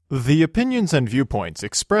The opinions and viewpoints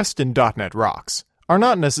expressed in .NET Rocks are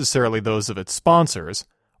not necessarily those of its sponsors,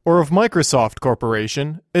 or of Microsoft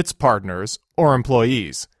Corporation, its partners, or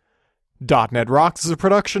employees. .NET Rocks is a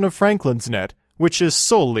production of Franklin's Net, which is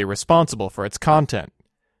solely responsible for its content.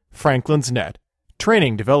 Franklin's Net,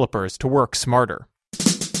 training developers to work smarter.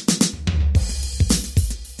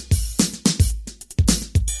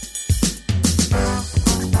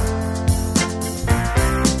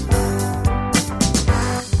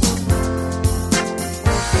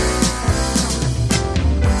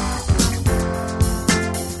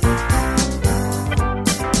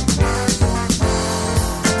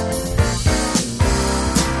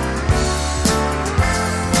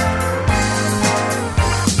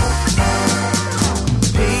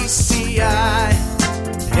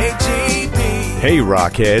 Hey,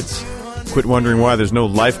 Rockheads. Quit wondering why there's no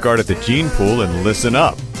lifeguard at the gene pool and listen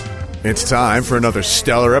up. It's time for another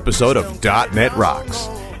stellar episode of .NET Rocks,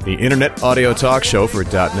 the internet audio talk show for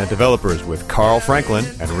 .NET developers with Carl Franklin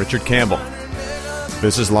and Richard Campbell.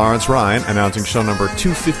 This is Lawrence Ryan announcing show number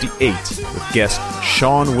 258 with guest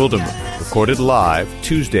Shawn Wildermuth, recorded live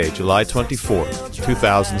Tuesday, July 24th,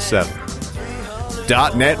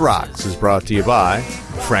 2007. .NET Rocks is brought to you by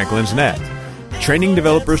Franklin's Net, training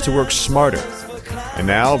developers to work smarter. And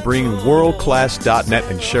now bringing world-class .NET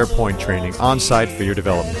and SharePoint training on-site for your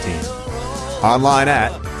development team. Online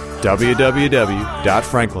at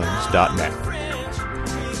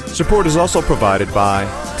www.franklins.net. Support is also provided by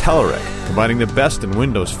Telerik, combining the best in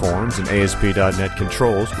Windows forms and ASP.NET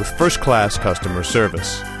controls with first-class customer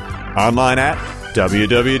service. Online at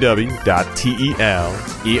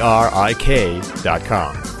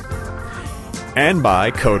www.telerik.com. And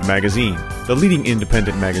by Code Magazine, the leading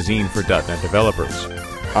independent magazine for .NET developers.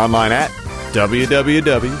 Online at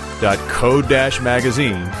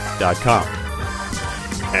www.code-magazine.com.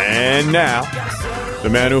 And now, the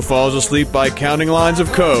man who falls asleep by counting lines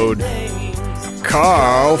of code,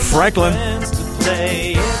 Carl Franklin.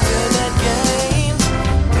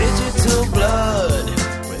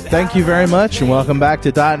 Thank you very much, and welcome back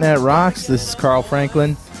to .NET Rocks. This is Carl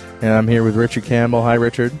Franklin, and I'm here with Richard Campbell. Hi,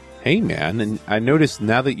 Richard. Hey, man, and I noticed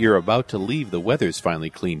now that you're about to leave, the weather's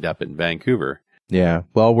finally cleaned up in Vancouver. Yeah,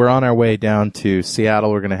 well, we're on our way down to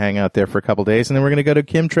Seattle. We're going to hang out there for a couple days, and then we're going to go to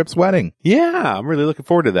Kim Tripp's wedding. Yeah, I'm really looking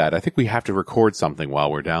forward to that. I think we have to record something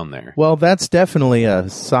while we're down there. Well, that's definitely a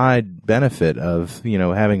side benefit of,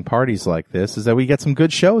 having parties like this, is that we get some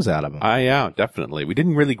good shows out of them. Yeah, definitely. We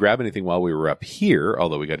didn't really grab anything while we were up here,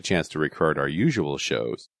 although we got a chance to record our usual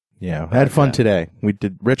shows. Yeah, I had fun today.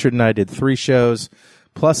 Richard and I did 3 shows.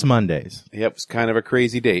 Plus Mondays. Yep, it was kind of a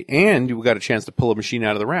crazy day. And we got a chance to pull a machine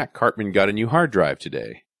out of the rack. Cartman got a new hard drive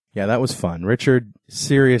today. Yeah, that was fun. Richard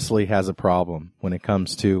seriously has a problem when it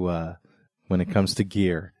comes to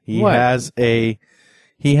gear. He has a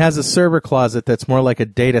server closet that's more like a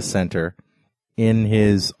data center in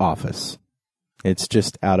his office. It's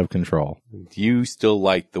just out of control. Do you still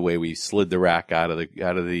like the way we slid the rack out of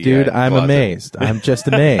the Dude, I'm closet? amazed. I'm just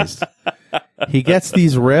amazed. He gets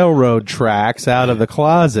these railroad tracks out of the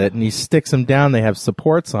closet and he sticks them down. They have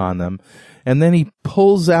supports on them. And then he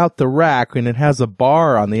pulls out the rack and it has a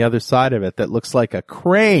bar on the other side of it that looks like a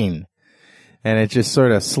crane. And it just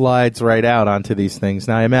sort of slides right out onto these things.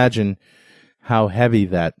 Now imagine how heavy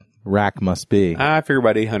that rack must be. I figure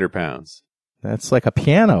about 800 pounds. That's like a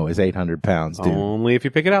piano is 800 pounds, dude. Only if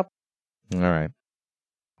you pick it up. All right.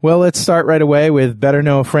 Well, let's start right away with Better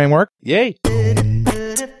Know Framework. Yay.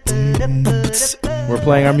 We're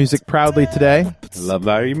playing our music proudly today. Love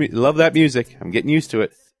that music. I'm getting used to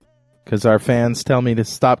it. Because our fans tell me to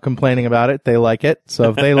stop complaining about it. They like it.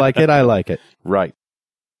 So if they like it, I like it. Right.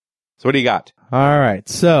 So what do you got? All right.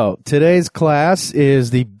 So today's class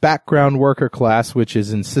is the background worker class, which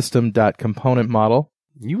is in system.component model.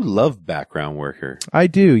 You love background worker. I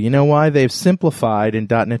do. You know why? They've simplified in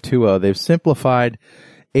 .NET 2.0. They've simplified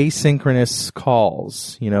asynchronous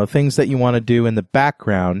calls, things that you want to do in the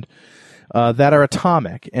background that are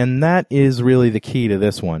atomic. And that is really the key to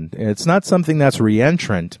this one. It's not something that's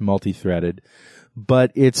reentrant, multi-threaded,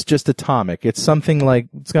 but it's just atomic. It's something like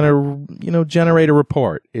it's going to, generate a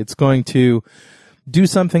report. It's going to do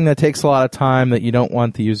something that takes a lot of time that you don't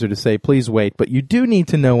want the user to say, please wait, but you do need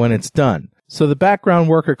to know when it's done. So the background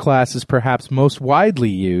worker class is perhaps most widely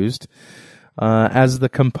used as the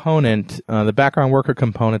component, the background worker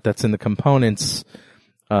component that's in the components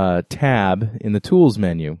tab in the tools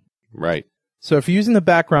menu. Right. So if you're using the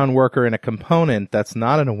background worker in a component that's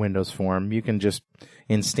not in a Windows form, you can just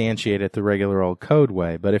instantiate it the regular old code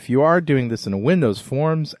way. But if you are doing this in a Windows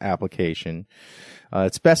Forms application,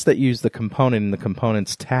 it's best that you use the component in the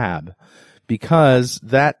components tab, because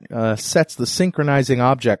that sets the synchronizing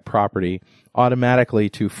object property automatically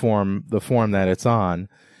to form the form that it's on,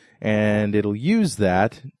 and it'll use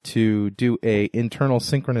that to do a internal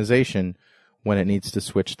synchronization when it needs to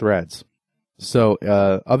switch threads. So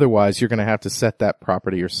otherwise, you're going to have to set that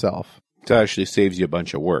property yourself. It actually saves you a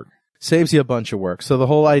bunch of work. Saves you a bunch of work. So the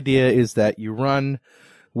whole idea is that you run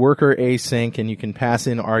worker async, and you can pass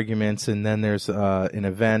in arguments, and then there's an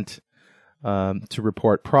event to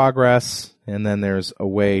report progress, and then there's a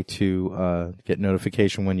way to get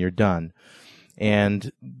notification when you're done.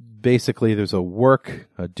 And basically, there's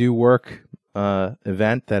a do work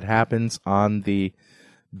event that happens on the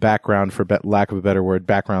background, for lack of a better word,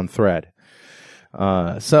 background thread.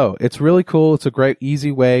 So it's really cool. It's a great,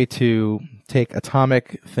 easy way to take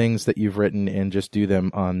atomic things that you've written and just do them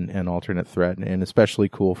on an alternate thread, and especially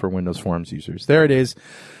cool for Windows Forms users. There it is.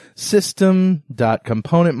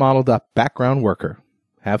 System.componentmodel.backgroundworker.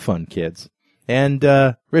 Have fun, kids. And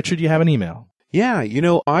Richard, you have an email. Yeah,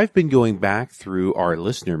 I've been going back through our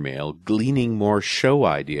listener mail, gleaning more show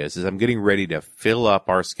ideas as I'm getting ready to fill up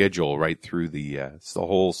our schedule right through the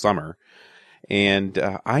whole summer. And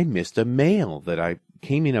I missed a mail that I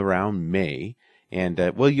came in around May. And,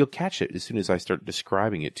 you'll catch it as soon as I start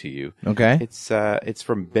describing it to you. Okay. It's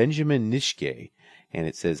from Benjamin Nishke, and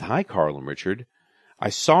it says, "Hi, Carl and Richard. I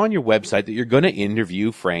saw on your website that you're going to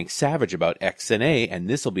interview Frank Savage about XNA, and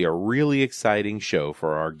this will be a really exciting show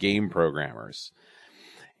for our game programmers.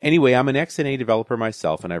 Anyway, I'm an XNA developer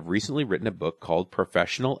myself, and I've recently written a book called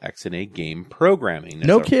Professional XNA Game Programming."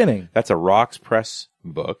 No kidding. That's a Rocks Press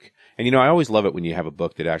book. And, I always love it when you have a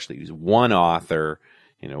book that actually is one author,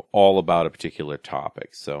 all about a particular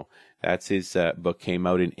topic. So that's his book, came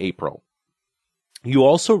out in April. You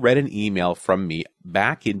also read an email from me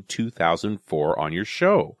back in 2004 on your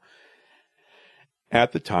show.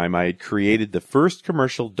 At the time, I had created the first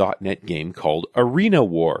commercial .NET game called Arena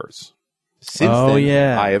Wars. Since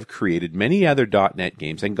then, I have created many other .NET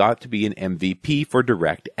games and got to be an MVP for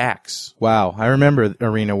DirectX. Wow, I remember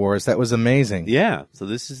Arena Wars. That was amazing. Yeah, so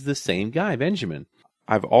this is the same guy, Benjamin.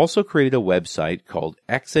 I've also created a website called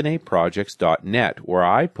xnaprojects.net where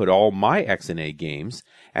I put all my XNA games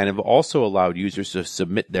and have also allowed users to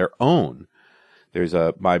submit their own. There's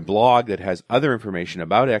my blog that has other information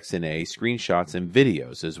about XNA, screenshots, and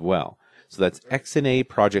videos as well. So that's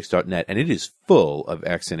xnaprojects.net, and it is full of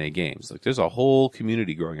XNA games. There's a whole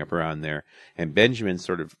community growing up around there, and Benjamin's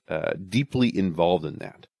sort of deeply involved in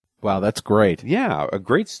that. Wow, that's great. Yeah, a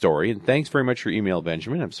great story, and thanks very much for your email,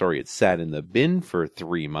 Benjamin. I'm sorry it sat in the bin for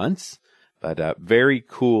 3 months, but very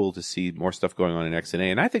cool to see more stuff going on in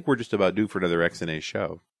XNA, and I think we're just about due for another XNA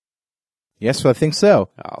show. Yes, I think so.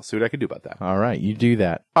 I'll see what I can do about that. All right, you do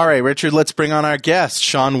that. All right, Richard, let's bring on our guest,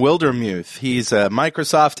 Shawn Wildermuth. He's a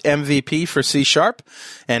Microsoft MVP for C#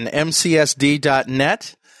 and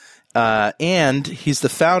MCSD.net. And he's the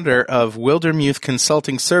founder of Wildermuth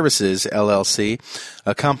Consulting Services, LLC,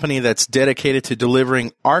 a company that's dedicated to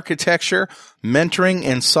delivering architecture, mentoring,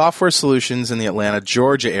 and software solutions in the Atlanta,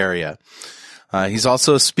 Georgia area. He's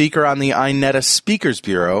also a speaker on the INETA Speakers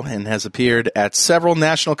Bureau and has appeared at several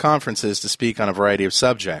national conferences to speak on a variety of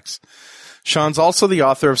subjects. Shawn's also the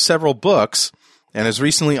author of several books and has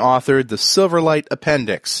recently authored the Silverlight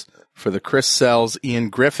Appendix for the Chris Sells Ian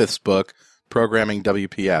Griffiths book, Programming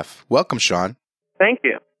WPF. Welcome, Shawn. Thank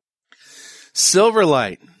you.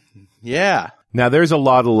 Silverlight. Yeah. Now, there's a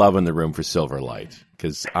lot of love in the room for Silverlight,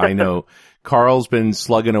 because I know Carl's been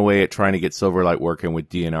slugging away at trying to get Silverlight working with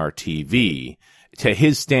DNR TV to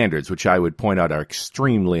his standards, which I would point out are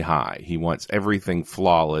extremely high. He wants everything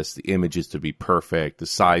flawless, the images to be perfect, the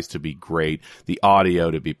size to be great, the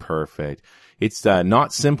audio to be perfect. It's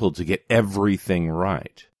not simple to get everything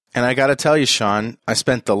right. And I got to tell you, Shawn, I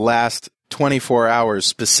spent the last 24 hours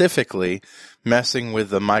specifically messing with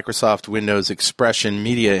the Microsoft Windows Expression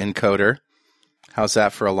Media Encoder. How's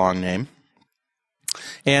that for a long name?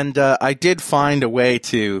 And I did find a way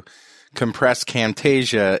to compress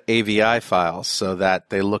Camtasia AVI files so that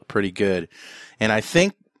they look pretty good. And I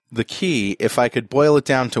think the key, if I could boil it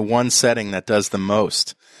down to one setting that does the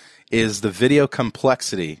most, is the video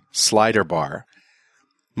complexity slider bar.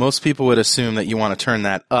 Most people would assume that you want to turn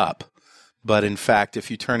that up, but in fact, if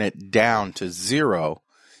you turn it down to 0,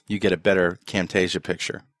 you get a better Camtasia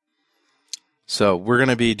picture. So we're going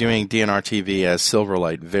to be doing DNR TV as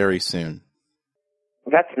Silverlight very soon.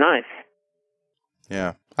 That's nice.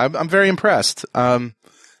 Yeah, I'm very impressed.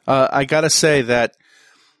 I got to say that,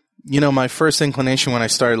 my first inclination when I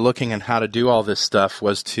started looking at how to do all this stuff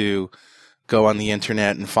was to go on the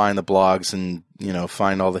internet and find the blogs and,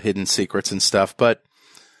 find all the hidden secrets and stuff. But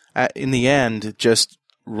in the end, just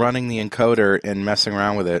running the encoder and messing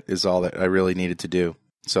around with it is all that I really needed to do.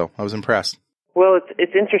 So I was impressed. Well,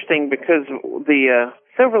 it's interesting because the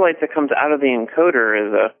Silverlight that comes out of the encoder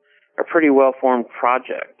is a pretty well-formed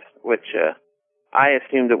project, which I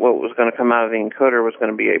assumed that what was going to come out of the encoder was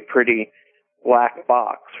going to be a pretty black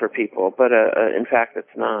box for people, but in fact it's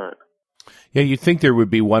not. Yeah, you'd think there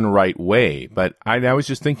would be one right way, but I was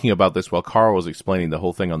just thinking about this while Carl was explaining the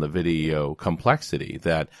whole thing on the video complexity,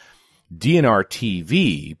 that DNR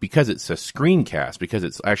TV, because it's a screencast, because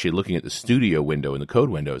it's actually looking at the studio window and the code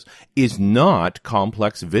windows, is not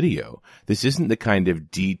complex video. This isn't the kind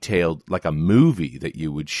of detailed, like a movie that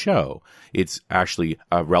you would show. It's actually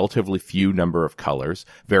a relatively few number of colors,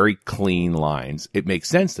 very clean lines. It makes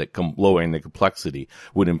sense that lowering the complexity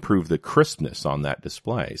would improve the crispness on that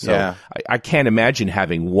display. So yeah. I can't imagine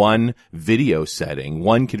having one video setting,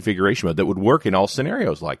 one configuration mode that would work in all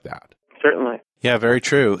scenarios like that. Certainly. Yeah, very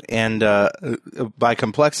true. And by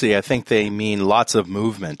complexity, I think they mean lots of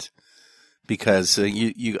movement, because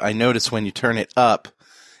I notice when you turn it up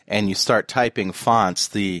and you start typing fonts,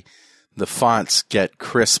 the fonts get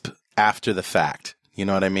crisp after the fact. You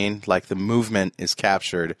know what I mean? Like the movement is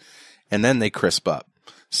captured, and then they crisp up.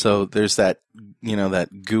 So there's that, that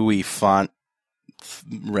gooey font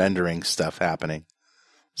rendering stuff happening.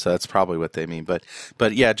 So that's probably what they mean. But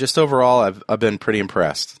yeah, just overall, I've been pretty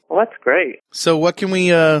impressed. Well, that's great. So what can we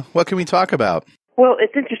talk about? Well,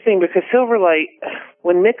 it's interesting because Silverlight,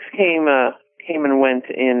 when Mix came and went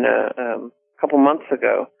in a couple months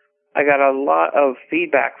ago, I got a lot of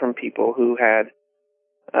feedback from people who had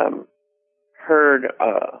heard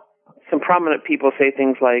some prominent people say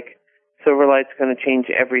things like, Silverlight's going to change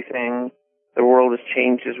everything. The world has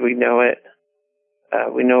changed as we know it.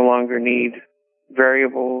 We no longer need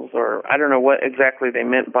variables, or I don't know what exactly they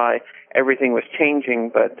meant by everything was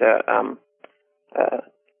changing, but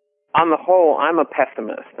on the whole, I'm a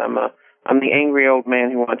pessimist. I'm the angry old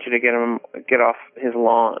man who wants you to get off his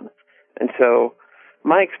lawn. And so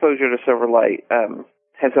my exposure to Silverlight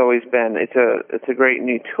has always been it's a great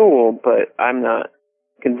new tool, but I'm not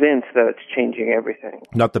convinced that it's changing everything.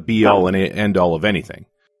 Not the be all and end all of anything.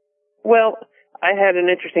 Well, I had an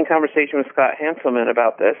interesting conversation with Scott Hanselman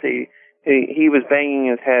about this. He was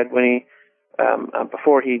banging his head when he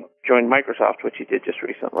before he joined Microsoft, which he did just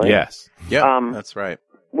recently. Yes. Yeah, that's right.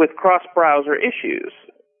 With cross-browser issues.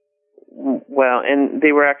 Well, and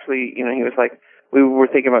they were actually, he was like, we were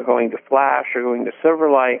thinking about going to Flash or going to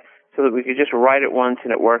Silverlight so that we could just write it once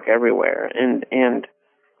and it work everywhere. And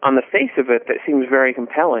on the face of it, that seems very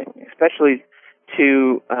compelling, especially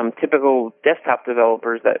to typical desktop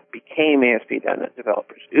developers that became ASP.NET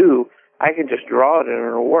developers. Ooh, I can just draw it and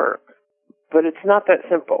it'll work. But it's not that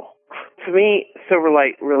simple. To me,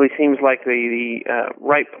 Silverlight really seems like the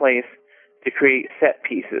right place to create set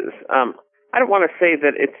pieces. I don't want to say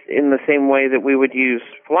that it's in the same way that we would use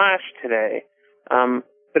Flash today,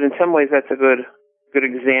 but in some ways that's a good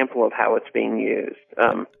example of how it's being used.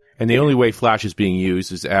 And the only way Flash is being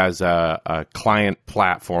used is as a client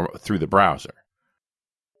platform through the browser.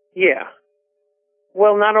 Yeah.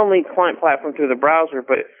 Well, not only client platform through the browser,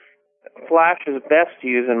 but Flash is best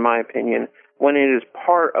used, in my opinion, when it is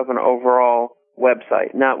part of an overall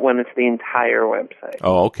website, not when it's the entire website.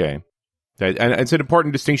 Oh, okay. And it's an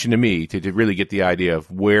important distinction to me to really get the idea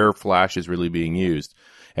of where Flash is really being used.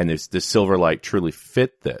 And the Silverlight truly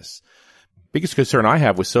fit this. Biggest concern I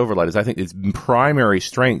have with Silverlight is I think its primary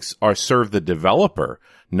strengths serve the developer,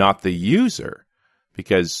 not the user,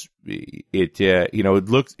 because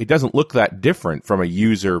it doesn't look that different from a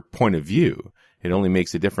user point of view. It only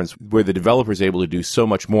makes a difference where the developer is able to do so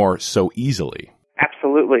much more so easily.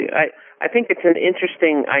 Absolutely. I think it's an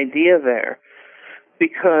interesting idea there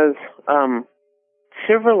because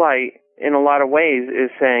Silverlight, in a lot of ways, is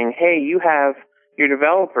saying, hey, your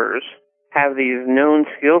developers have these known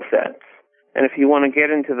skill sets, and if you want to get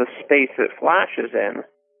into the space that Flash is in,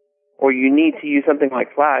 or you need to use something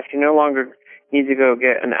like Flash, you no longer need to go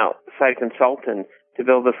get an outside consultant to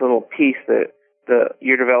build this little piece that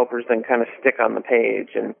your developers then kind of stick on the page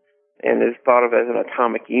and is thought of as an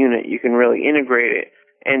atomic unit. You can really integrate it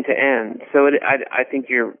end to end. So I think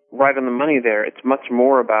you're right on the money there. It's much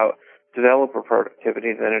more about developer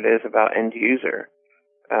productivity than it is about end user.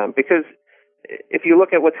 Because if you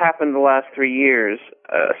look at what's happened the last 3 years,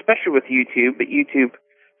 especially with YouTube, but YouTube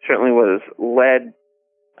certainly was led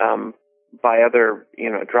by other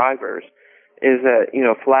drivers, is that,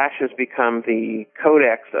 Flash has become the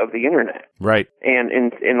codex of the internet. Right. And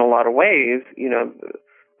in a lot of ways,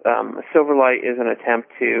 Silverlight is an attempt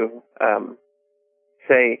to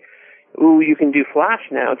say, you can do Flash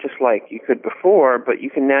now just like you could before, but you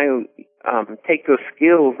can now take those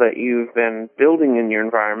skills that you've been building in your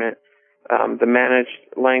environment, the managed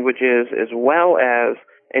languages, as well as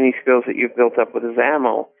any skills that you've built up with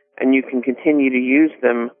XAML, and you can continue to use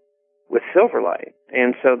them with Silverlight.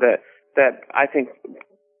 And so that I think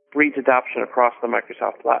breeds adoption across the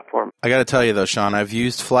Microsoft platform. I got to tell you, though, Shawn, I've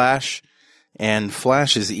used Flash, and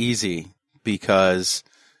Flash is easy because,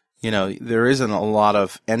 there isn't a lot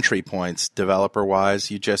of entry points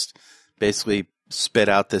developer-wise. You just basically spit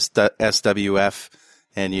out this SWF,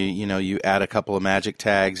 and you add a couple of magic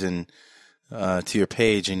tags and to your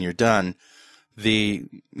page, and you're done. The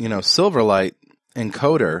Silverlight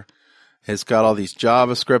encoder has got all these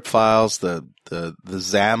JavaScript files, the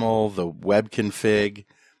XAML, the web config.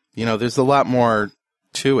 There's a lot more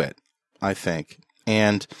to it, I think.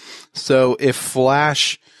 And so if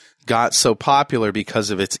Flash got so popular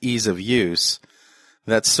because of its ease of use,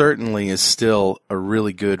 that certainly is still a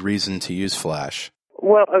really good reason to use Flash.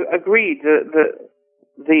 Well, agreed.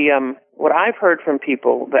 What I've heard from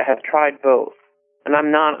people that have tried both, and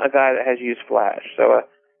I'm not a guy that has used Flash, so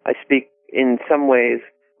I speak in some ways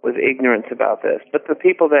with ignorance about this, but the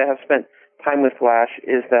people that have spent time with Flash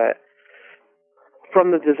is that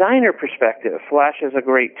from the designer perspective, Flash is a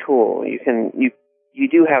great tool. You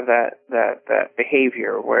do have that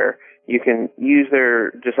behavior where you can use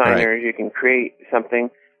their designers, right. You can create something,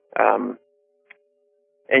 and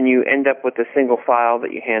you end up with a single file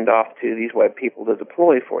that you hand off to these web people to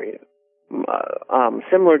deploy for you.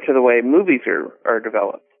 Similar to the way movies are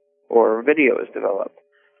developed or video is developed.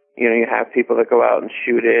 You have people that go out and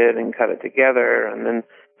shoot it and cut it together, and then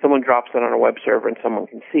someone drops it on a web server and someone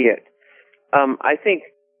can see it. I think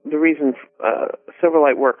the reason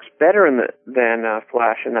Silverlight works better than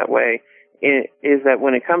Flash in that way is that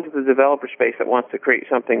when it comes to the developer space that wants to create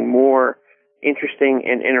something more interesting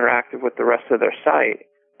and interactive with the rest of their site,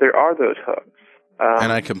 there are those hooks.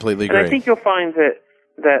 And I completely agree. And I think you'll find that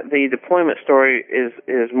the deployment story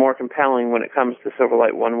is more compelling when it comes to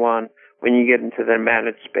Silverlight 1.1 when you get into the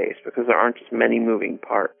managed space, because there aren't as many moving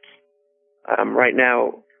parts. Right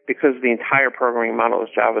now, because the entire programming model is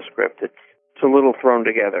JavaScript, it's a little thrown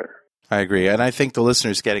together. I agree. And I think the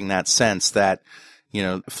listener's getting that sense that,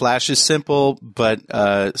 Flash is simple, but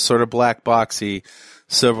sort of black boxy.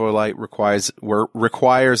 Silverlight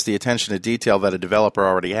requires the attention to detail that a developer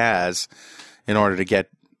already has in order to get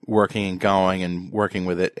working and going and working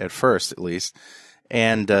with it at first, at least.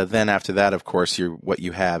 And then after that, of course, what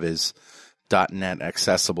you have is .NET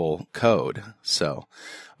accessible code. So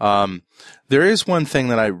there is one thing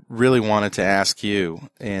that I really wanted to ask you,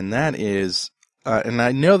 and that is, and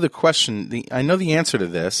I know I know the answer to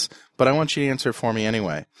this, but I want you to answer it for me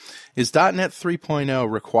anyway. Is .NET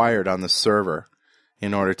 3.0 required on the server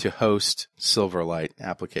in order to host Silverlight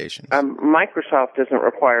applications? Microsoft isn't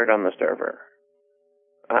required on the server.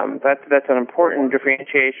 That's an important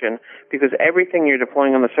differentiation, because everything you're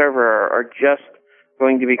deploying on the server are just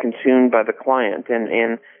going to be consumed by the client.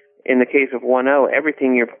 And in the case of 1.0,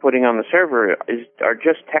 everything you're putting on the server are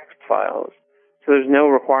just text files. So there's no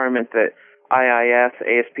requirement that IIS,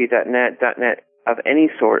 ASP.NET, .NET of any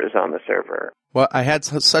sort is on the server. Well, I had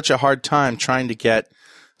such a hard time trying to get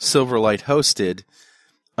Silverlight hosted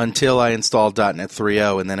until I installed .NET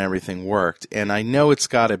 3.0, and then everything worked. And I know it's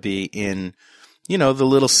got to be in, the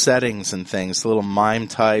little settings and things, the little MIME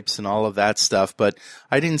types and all of that stuff, but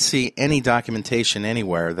I didn't see any documentation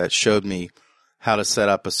anywhere that showed me how to set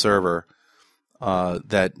up a server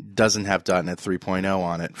that doesn't have .NET 3.0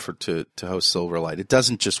 on it to host Silverlight. It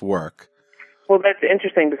doesn't just work. Well, that's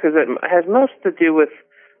interesting, because it has most to do with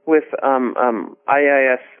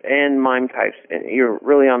IIS and MIME types. You're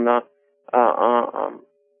really on the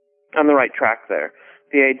right track there.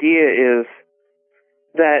 The idea is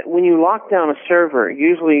that when you lock down a server,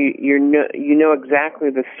 usually you know exactly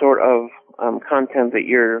the sort of content that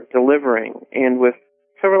you're delivering. And with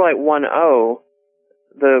Silverlight 1.0,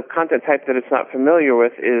 the content type that it's not familiar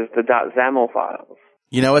with is the .xaml files.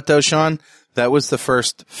 You know what, though, Shawn? That was the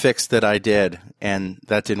first fix that I did, and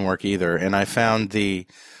that didn't work either. And I found the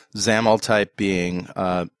XAML type being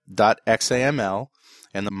 .xaml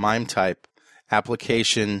and the MIME type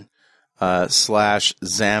application /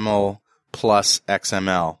 XAML plus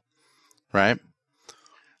XML, right?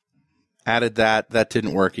 Added that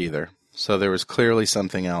didn't work either. So there was clearly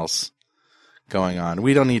something else going on.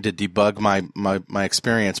 We don't need to debug my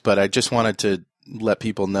experience, but I just wanted to let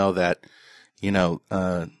people know that,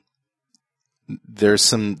 there's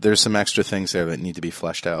some extra things there that need to be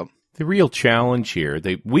fleshed out. The real challenge here,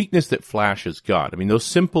 the weakness that Flash has got, I mean, those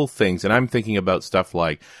simple things, and I'm thinking about stuff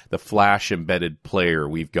like the Flash embedded player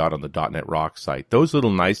we've got on the .NET Rocks site. Those little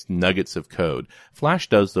nice nuggets of code, Flash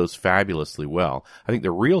does those fabulously well. I think the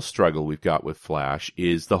real struggle we've got with Flash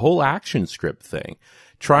is the whole action script thing.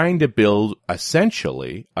 Trying to build,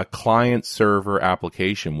 essentially, a client-server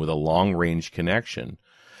application with a long-range connection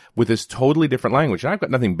with this totally different language. And I've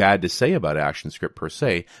got nothing bad to say about ActionScript per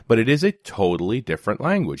se, but it is a totally different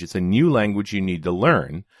language. It's a new language you need to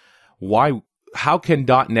learn. How can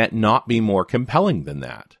 .NET not be more compelling than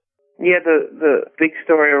that? Yeah, the big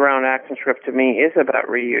story around ActionScript to me is about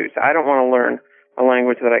reuse. I don't want to learn a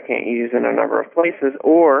language that I can't use in a number of places,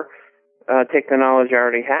 or take the knowledge I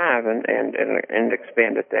already have and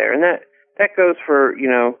expand it there. And that goes for,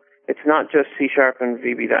 it's not just C# and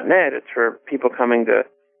VB.NET. It's for people coming to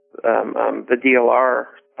the DLR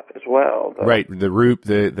as well. Right,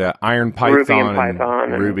 the Iron Python, Ruby and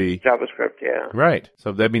Python and Ruby. JavaScript, yeah. Right.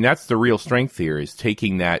 So, I mean, that's the real strength here, is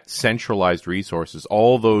taking that centralized resources,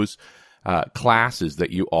 all those classes that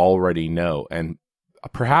you already know, and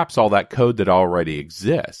perhaps all that code that already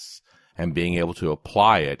exists, and being able to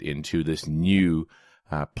apply it into this new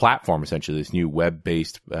platform, essentially, this new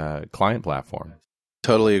web-based client platform.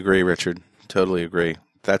 Totally agree, Richard. Totally agree.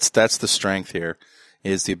 That's the strength here,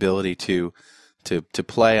 is the ability to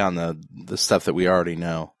play on the stuff that we already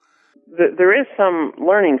know. There is some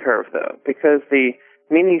learning curve, though, because the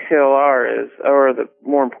mini CLR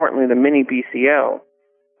more importantly, the mini BCL,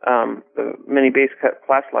 the mini base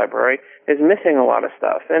class library, is missing a lot of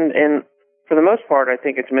stuff. And for the most part, I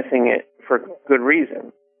think it's missing it for good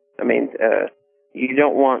reason. I mean, you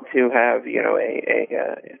don't want to have,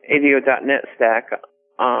 a ADO.NET stack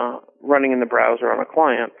running in the browser on a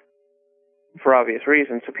client for obvious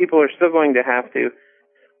reasons. So people are still going to have to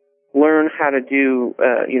learn how to do,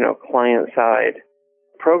 client-side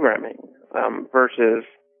programming versus,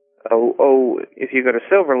 if you go to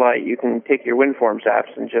Silverlight, you can take your WinForms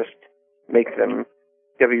apps and just make them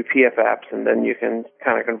WPF apps, and then you can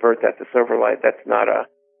kind of convert that to Silverlight. That's not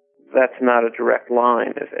a direct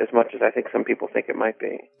line as much as I think some people think it might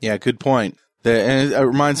be. Yeah, good point. And it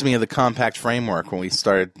reminds me of the compact framework when we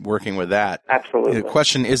started working with that. Absolutely. The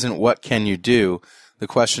question isn't what can you do. The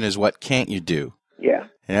question is what can't you do. Yeah.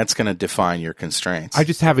 And that's going to define your constraints. I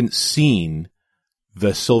just haven't seen the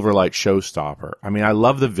Silverlight showstopper. I mean, I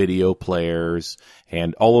love the video players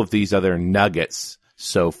and all of these other nuggets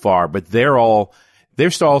so far, but they're all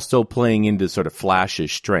still playing into sort of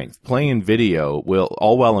Flash's strength. Playing in video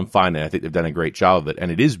all well and fine, and I think they've done a great job of it.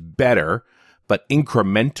 And it is better, but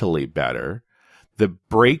incrementally better. The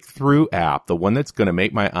breakthrough app, the one that's going to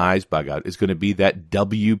make my eyes bug out, is going to be that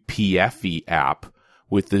WPF app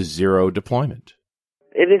with the zero deployment.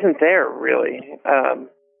 It isn't there, really,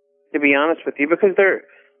 to be honest with you, because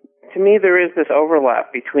to me there is this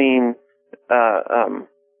overlap between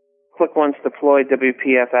ClickOnce deployed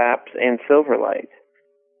WPF apps and Silverlight.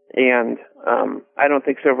 And I don't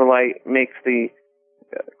think Silverlight makes the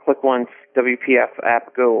ClickOnce WPF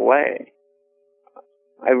app go away.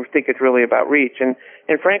 I think it's really about reach. And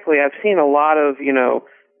frankly, I've seen a lot of,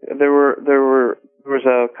 there was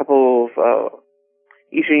a couple of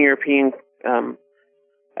Eastern European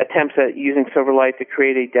attempts at using Silverlight to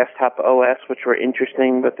create a desktop OS, which were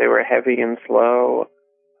interesting, but they were heavy and slow.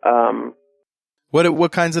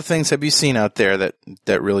 What kinds of things have you seen out there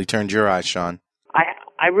that really turned your eye, Shawn?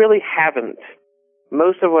 I really haven't.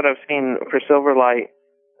 Most of what I've seen for Silverlight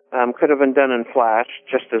could have been done in Flash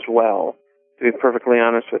just as well, to be perfectly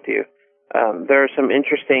honest with you. There are some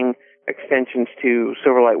interesting extensions to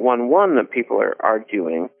Silverlight 1.1 that people are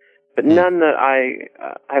doing, but none that I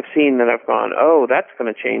have seen that I've gone, oh, that's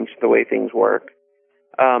going to change the way things work.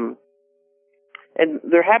 And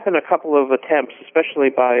there have been a couple of attempts,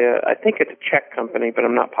 especially by, I think it's a Czech company, but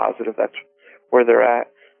I'm not positive that's where they're at,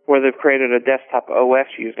 where they've created a desktop OS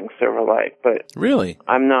using Silverlight. But really,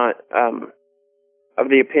 I'm not of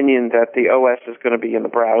the opinion that the OS is going to be in the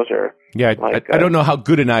browser. Yeah, I don't know how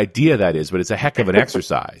good an idea that is, but it's a heck of an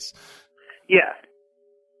exercise. Yeah.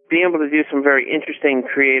 Being able to do some very interesting,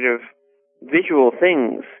 creative, visual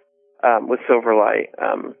things with Silverlight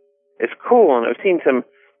is cool, and I've seen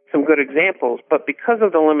some good examples, but because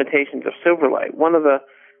of the limitations of Silverlight, one of the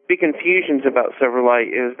big confusions about Silverlight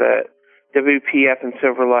is that WPF and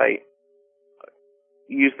Silverlight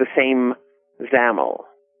use the same XAML.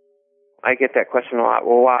 I get that question a lot.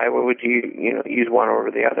 Well, why? Why would you use one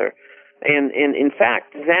over the other? And in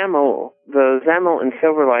fact, the XAML in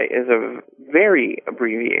Silverlight is a very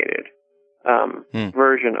abbreviated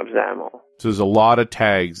version of XAML. So there's a lot of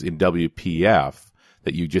tags in WPF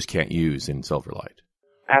that you just can't use in Silverlight.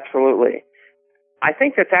 Absolutely. I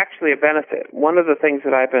think that's actually a benefit. One of the things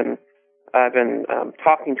that I've been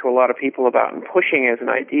talking to a lot of people about and pushing as an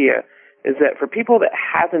idea is that for people that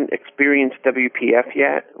haven't experienced WPF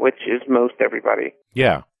yet, which is most everybody,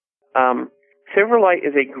 Yeah. Silverlight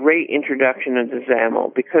is a great introduction into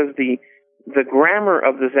XAML because the grammar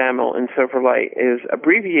of the XAML in Silverlight is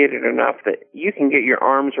abbreviated enough that you can get your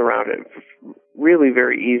arms around it really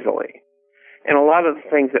very easily. And a lot of the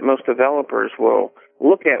things that most developers will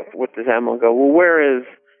look at with the XAML and go, well, where is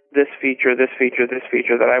this feature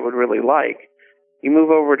that I would really like? You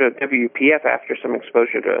move over to WPF after some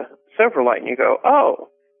exposure to Silverlight and you go, oh,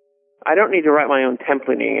 I don't need to write my own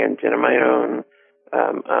templating engine and my own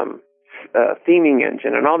theming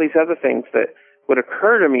engine and all these other things that would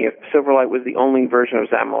occur to me if Silverlight was the only version of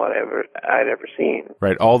XAML I'd ever seen.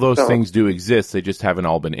 Right. All those things do exist. They just haven't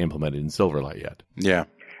all been implemented in Silverlight yet. Yeah.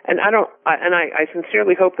 And I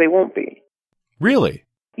sincerely hope they won't be. Really?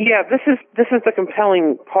 Yeah, this is the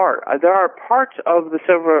compelling part. There are parts of the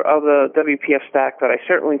WPF stack that I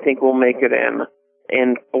certainly think will make it in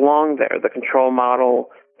and belong there. The control model,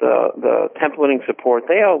 the templating support,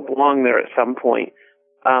 they all belong there at some point.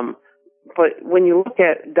 But when you look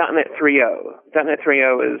at .NET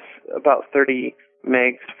 3.0 is about 30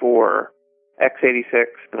 megs for x86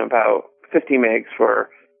 and about 50 megs for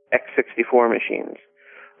x64 machines.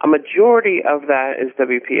 A majority of that is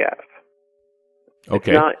WPF.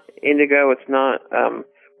 Okay. It's not Indigo, it's not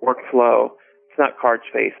Workflow, it's not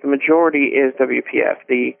CardSpace. The majority is WPF.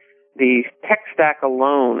 The tech stack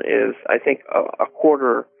alone is, I think, a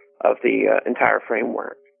quarter of the entire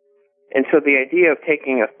framework. And so the idea of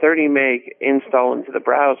taking a 30 meg install into the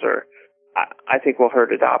browser, I think will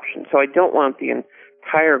hurt adoption. So I don't want the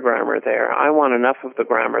entire grammar there. I want enough of the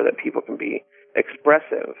grammar that people can be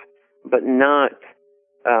expressive, but not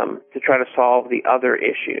to try to solve the other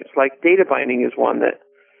issues. Like data binding is one that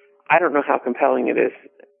I don't know how compelling it is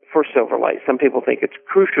for Silverlight. Some people think it's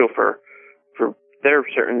crucial for their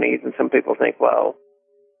certain needs, and some people think, well,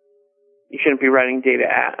 you shouldn't be writing data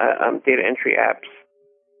entry apps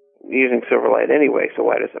using Silverlight anyway, so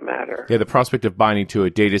why does it matter? Yeah, the prospect of binding to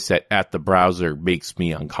a data set at the browser makes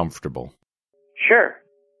me uncomfortable. Sure.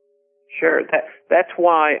 That's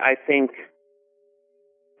why I think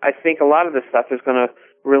a lot of this stuff is going to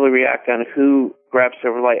really react on who grabs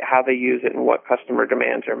Silverlight, how they use it, and what customer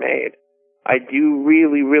demands are made. I do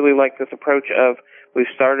really, really like this approach of we've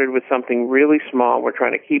started with something really small. We're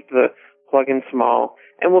trying to keep the plugin small,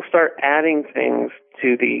 and we'll start adding things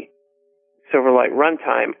to the Silverlight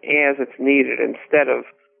runtime as it's needed instead of,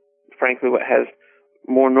 frankly, what has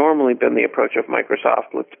more normally been the approach of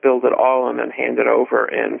Microsoft. Let's build it all and then hand it over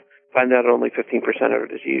and find out only 15% of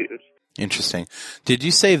it is used. Interesting. Did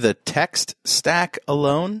you say the text stack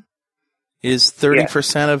alone is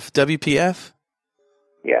 30% of WPF?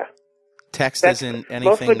 Yeah. Text is in anything?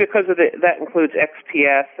 Mostly because of that includes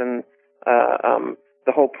XPS and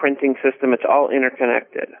the whole printing system. It's all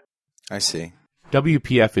interconnected. I see.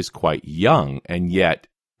 WPF is quite young, and yet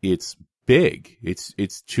it's big.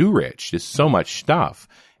 It's too rich. There's so much stuff.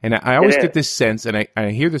 And I always get this sense, and I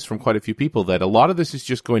hear this from quite a few people, that a lot of this is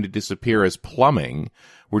just going to disappear as plumbing.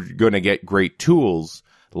 We're going to get great tools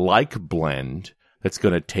like Blend that's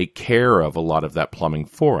going to take care of a lot of that plumbing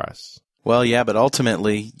for us. Well, yeah, but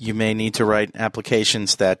ultimately you may need to write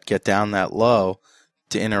applications that get down that low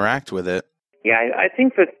to interact with it. Yeah, I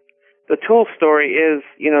think that the tool story is,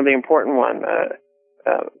 the important one.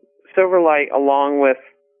 Silverlight, along with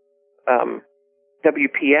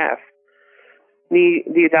WPF,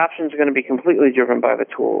 the adoptions are going to be completely driven by the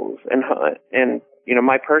tools. And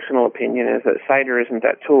my personal opinion is that Cider isn't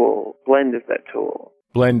that tool. Blend is that tool.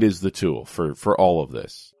 Blend is the tool for all of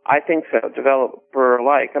this. I think so, developer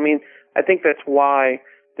alike. I mean, I think that's why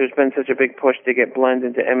there's been such a big push to get Blend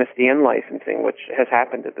into MSDN licensing, which has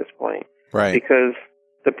happened at this point. Right. Because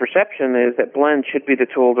the perception is that Blend should be the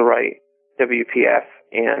tool to write WPF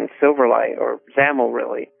and Silverlight, or XAML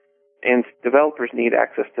really, and developers need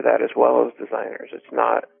access to that as well as designers. It's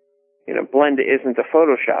not, Blend isn't a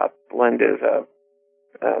Photoshop. Blend is a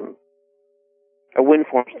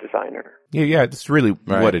WinForms designer. Yeah, that's really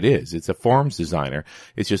what it is. It's a forms designer.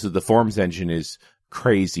 It's just that the forms engine is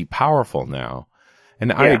crazy powerful now.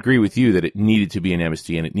 And I agree with you that it needed to be in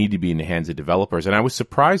MSDN. It needed to be in the hands of developers. And I was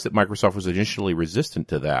surprised that Microsoft was initially resistant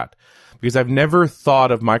to that, because I've never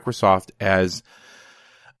thought of Microsoft as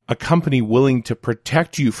a company willing to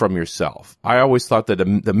protect you from yourself. I always thought that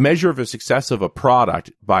the measure of the success of a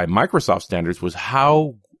product by Microsoft standards was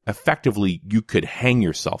how effectively you could hang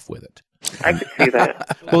yourself with it. I could see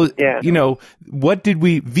that. Well, Yeah. you know,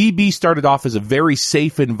 VB started off as a very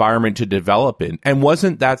safe environment to develop in, and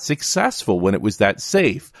wasn't that successful when it was that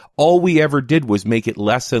safe. All we ever did was make it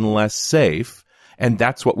less and less safe, and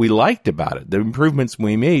that's what we liked about it. The improvements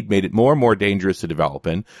we made it more and more dangerous to develop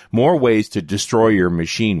in, more ways to destroy your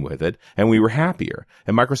machine with it, and we were happier.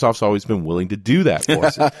 And Microsoft's always been willing to do that for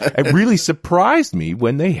us. It really surprised me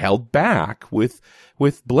when they held back with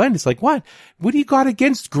Blend. It's like, what do you got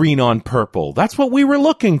against green on purple? That's what we were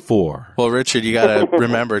looking for. Well, Richard, you got to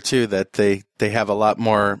remember too that they have a lot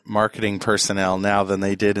more marketing personnel now than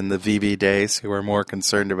they did in the VB days, who are more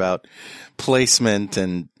concerned about placement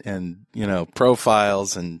and you know,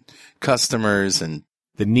 profiles and customers and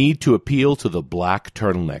the need to appeal to the black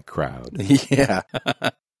turtleneck crowd. Yeah.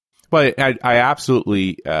 But I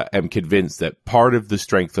absolutely am convinced that part of the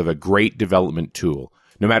strength of a great development tool,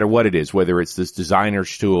 no matter what it is, whether it's this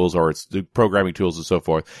designer's tools or it's the programming tools and so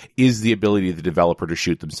forth, is the ability of the developer to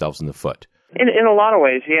shoot themselves in the foot. In a lot of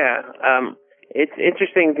ways, yeah. It's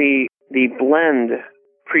interesting, the Blend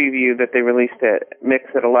preview that they released at Mix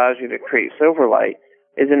that allows you to create Silverlight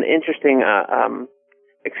is an interesting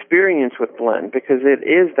experience with Blend, because it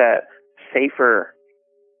is that safer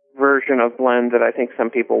version of Blend that I think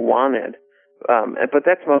some people wanted. But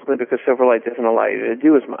that's mostly because Silverlight doesn't allow you to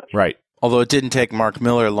do as much. Right. Although it didn't take Mark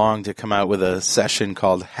Miller long to come out with a session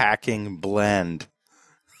called Hacking Blend.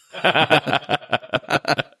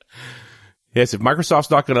 Yes, if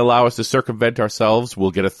Microsoft's not going to allow us to circumvent ourselves,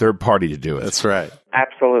 we'll get a third party to do it. That's right.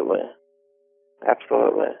 Absolutely.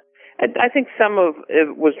 And I think some of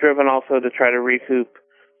it was driven also to try to recoup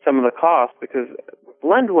some of the cost, because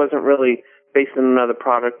Blend wasn't really based on another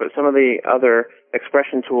product, but some of the other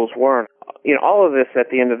expression tools weren't. You know, all of this at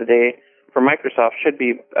the end of the day for Microsoft should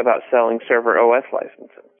be about selling server OS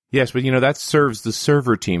licenses. Yes, but you know, that serves the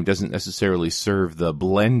server team, doesn't necessarily serve the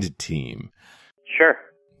Blend team. Sure.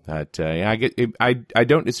 But I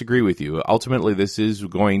don't disagree with you. Ultimately, this is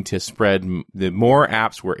going to spread. The more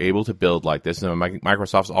apps we're able to build like this, and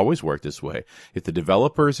Microsoft's always worked this way. If the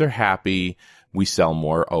developers are happy, we sell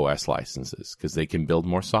more OS licenses because they can build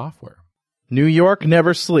more software. New York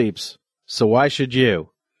never sleeps, so why should you?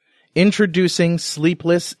 Introducing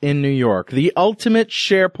Sleepless in New York, the ultimate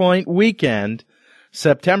SharePoint weekend,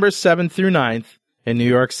 September 7th through 9th in New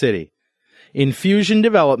York City. Infusion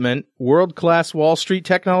Development, world-class Wall Street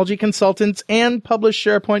technology consultants, and published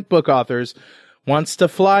SharePoint book authors wants to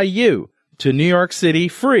fly you to New York City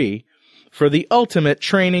free for the ultimate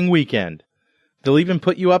training weekend. They'll even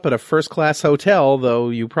put you up at a first-class hotel, though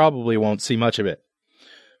you probably won't see much of it.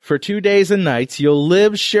 For 2 days and nights, you'll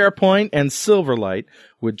live SharePoint and Silverlight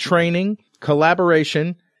with training,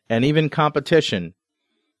 collaboration, and even competition.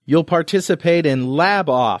 You'll participate in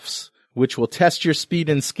lab-offs, which will test your speed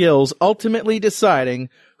and skills, ultimately deciding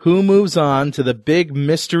who moves on to the big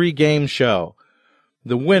mystery game show.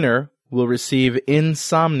 The winner will receive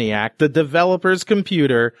Insomniac, the developer's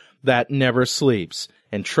computer that never sleeps.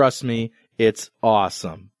 And trust me, it's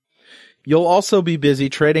awesome. You'll also be busy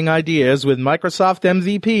trading ideas with Microsoft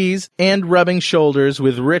MVPs and rubbing shoulders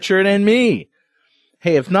with Richard and me.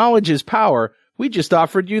 Hey, if knowledge is power, we just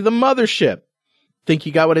offered you the mothership. Think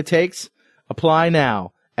you got what it takes? Apply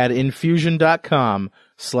now at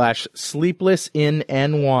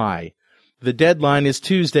infusion.com/sleeplessinny. The deadline is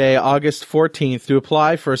Tuesday, August 14th to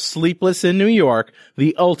apply for Sleepless in New York,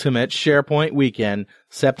 the ultimate SharePoint weekend,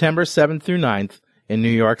 September 7th through 9th in New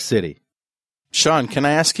York City. Shawn, can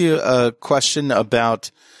I ask you a question about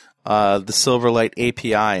the Silverlight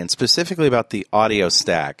API and specifically about the audio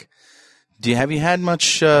stack? Have you had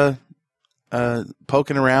much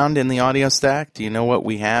poking around in the audio stack? Do you know what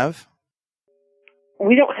we have?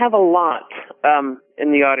 We don't have a lot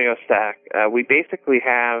in the audio stack. We basically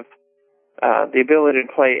have the ability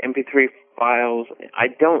to play MP3 files. I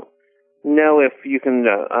don't know if you can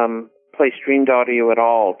play streamed audio at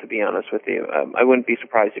all, to be honest with you. I wouldn't be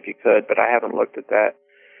surprised if you could, but I haven't looked at that.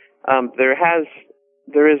 There is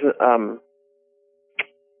what's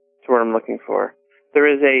the word I'm looking for? There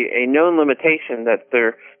is a known limitation that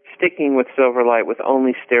they're sticking with Silverlight with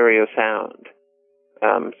only stereo sound,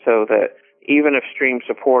 so that even if streams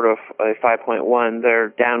support a 5.1, they're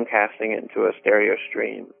downcasting it into a stereo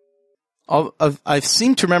stream. I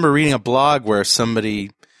seem to remember reading a blog where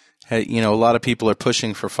somebody had, a lot of people are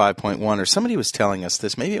pushing for 5.1, or somebody was telling us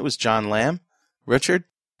this. Maybe it was John Lamb, Richard?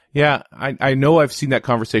 Yeah, I know I've seen that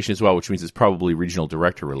conversation as well, which means it's probably regional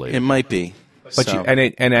director related. It might be. But so.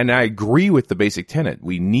 And I agree with the basic tenet.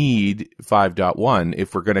 We need 5.1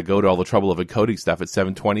 if we're going to go to all the trouble of encoding stuff at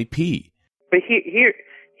 720p. But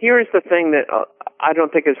here is the thing that I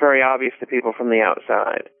don't think is very obvious to people from the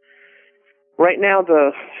outside. Right now,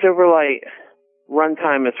 the Silverlight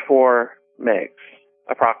runtime is 4 megs,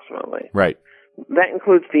 approximately. Right. That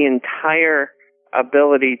includes the entire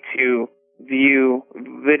ability to view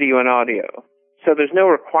video and audio. So there's no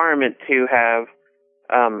requirement to have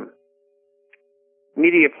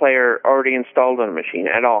media player already installed on a machine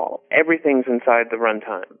at all. Everything's inside the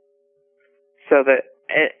runtime. So that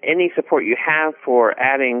any support you have for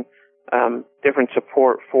adding different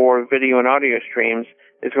support for video and audio streams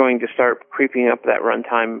is going to start creeping up that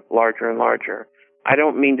runtime larger and larger. I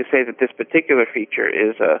don't mean to say that this particular feature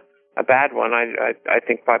is a bad one. I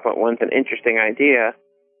think 5.1 is an interesting idea.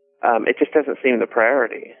 It just doesn't seem the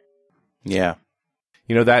priority. Yeah.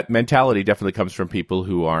 You know, that mentality definitely comes from people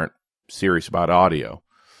who aren't serious about audio.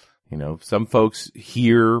 You know, some folks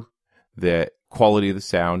hear the quality of the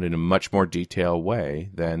sound in a much more detailed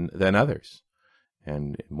way than others.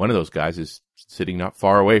 And one of those guys is sitting not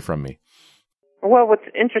far away from me. Well, what's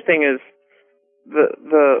interesting is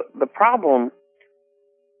the problem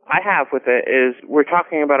I have with it is we're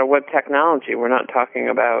talking about a web technology. We're not talking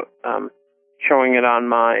about showing it on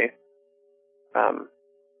my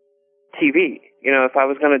TV. You know, if I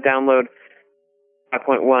was going to download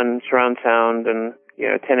 5.1 surround sound and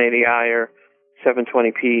 1080i or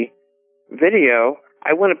 720p video,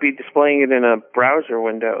 I wouldn't be displaying it in a browser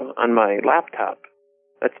window on my laptop.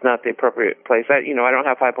 That's not the appropriate place. I don't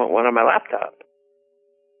have 5.1 on my laptop.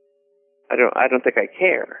 I don't think I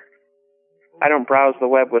care. I don't browse the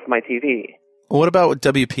web with my TV. Well, what about with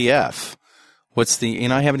WPF?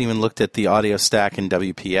 I haven't even looked at the audio stack in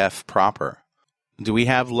WPF proper. Do we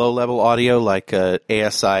have low-level audio like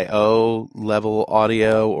ASIO level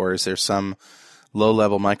audio, or is there some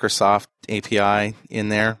low-level Microsoft API in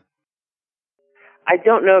there? I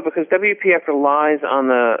don't know, because WPF relies on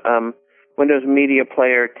the Windows Media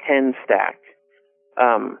Player 10 stack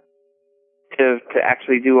to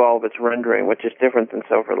actually do all of its rendering, which is different than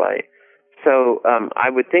Silverlight. So I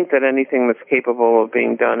would think that anything that's capable of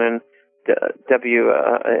being done in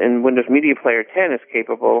in Windows Media Player 10 is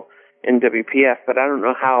capable in WPF, but I don't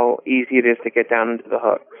know how easy it is to get down into the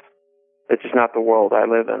hooks. It's just not the world I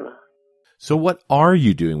live in. So what are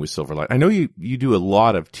you doing with Silverlight? I know you do a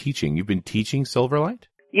lot of teaching. You've been teaching Silverlight?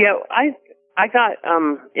 Yeah, I got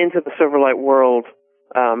into the Silverlight world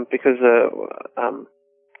because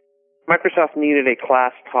Microsoft needed a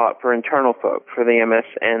class taught for internal folks, for the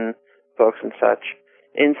MSN folks and such,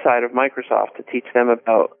 inside of Microsoft to teach them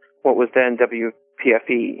about what was then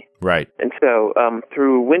WPFE. Right. And so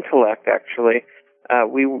through Wintellect, actually,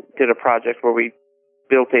 we did a project where we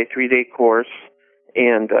built a 3-day course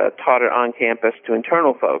and taught it on campus to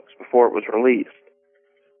internal folks before it was released.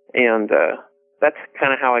 And that's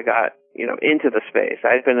kind of how I got, into the space.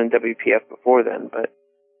 I'd been in WPF before then,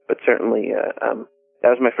 but certainly that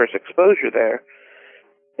was my first exposure there.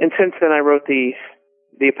 And since then, I wrote the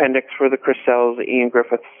appendix for the Chris Sells, Ian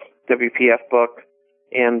Griffith's WPF book,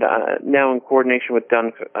 and now in coordination with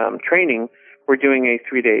Dunn Training, we're doing a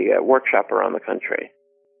 3-day workshop around the country.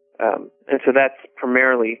 And so that's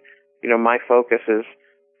primarily, my focus is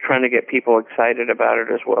trying to get people excited about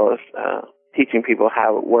it, as well as teaching people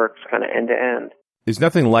how it works kind of end to end. There's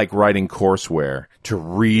nothing like writing courseware to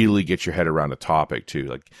really get your head around a topic, too,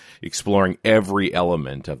 like exploring every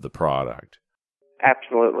element of the product.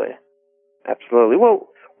 Absolutely. Absolutely. Well,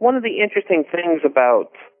 one of the interesting things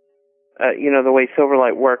about, the way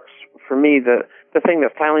Silverlight works, for me, the thing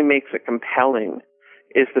that finally makes it compelling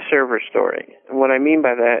is the server story. And what I mean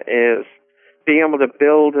by that is being able to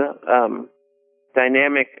build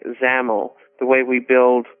dynamic XAML the way we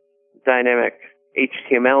build dynamic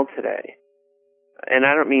HTML today. And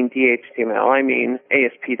I don't mean DHTML, I mean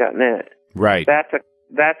ASP.NET. Right.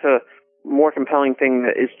 That's a more compelling thing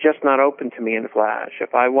that is just not open to me in Flash.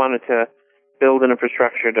 If I wanted to build an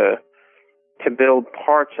infrastructure to build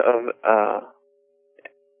parts of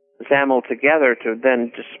XAML together to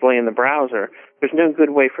then display in the browser, there's no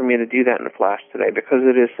good way for me to do that in Flash today because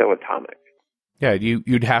it is so atomic. Yeah,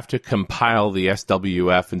 you'd have to compile the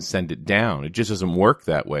SWF and send it down. It just doesn't work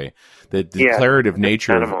that way. The declarative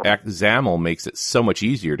nature of XAML makes it so much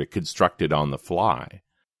easier to construct it on the fly.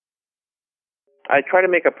 I try to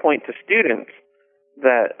make a point to students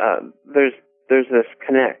that there's this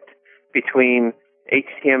connect between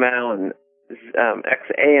HTML and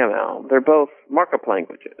XAML. They're both markup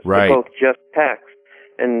languages. Right. They're both just text.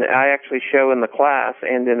 And I actually show in the class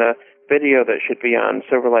and in a video that should be on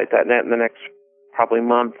Silverlight.net in the next probably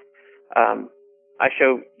month, I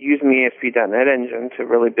show using the ASP.NET engine to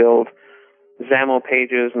really build XAML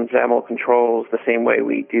pages and XAML controls the same way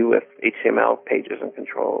we do with HTML pages and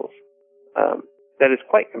controls. That is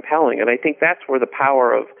quite compelling, and I think that's where the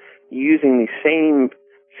power of using the same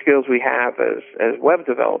skills we have as web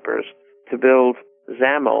developers to build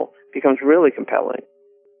XAML becomes really compelling,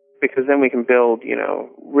 because then we can build,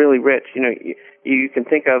 really rich, you can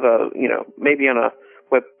think of maybe on a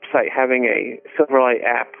website having a Silverlight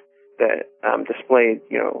app that displayed,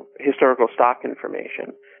 historical stock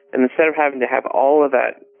information. And instead of having to have all of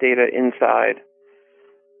that data inside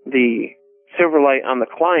the Silverlight on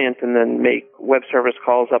the client and then make web service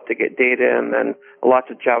calls up to get data and then lots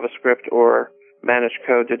of JavaScript or managed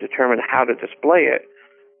code to determine how to display it,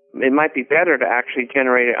 it might be better to actually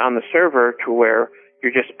generate it on the server to where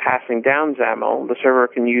you're just passing down XAML. The server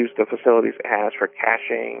can use the facilities it has for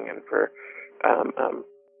caching and for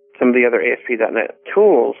some of the other ASP.NET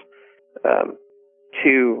tools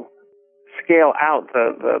to scale out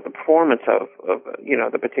the performance of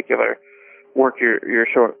the particular work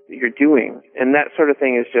you're doing. And that sort of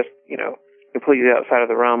thing is just, completely outside of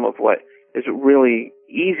the realm of what is really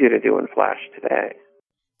easy to do in Flash today.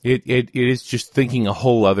 It is just thinking a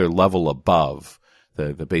whole other level above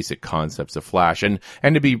the basic concepts of Flash. And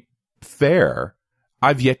to be fair,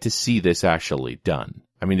 I've yet to see this actually done.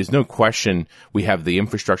 I mean, there's no question we have the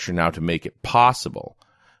infrastructure now to make it possible,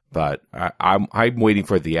 but I'm waiting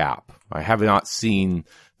for the app. I have not seen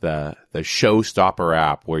the showstopper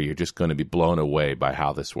app where you're just going to be blown away by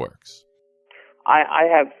how this works. I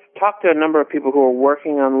have talked to a number of people who are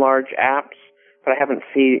working on large apps, but I haven't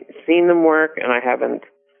seen them work, and I haven't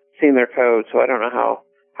seen their code, so I don't know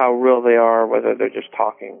how real they are, whether they're just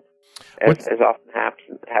talking, as often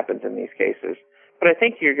happens in these cases. But I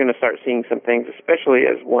think you're going to start seeing some things, especially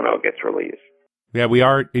as 1.0 gets released. Yeah, we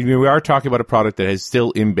are talking about a product that is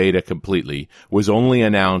still in beta completely, was only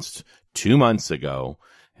announced 2 months ago.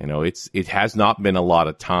 It has not been a lot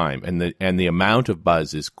of time, and the amount of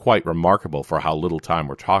buzz is quite remarkable for how little time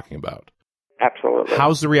we're talking about. Absolutely.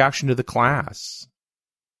 How's the reaction to the class?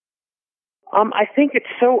 I think it's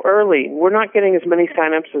so early. We're not getting as many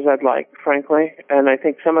signups as I'd like, frankly, and I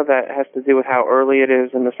think some of that has to do with how early it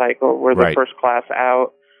is in the cycle. We're the first class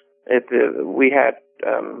out. We had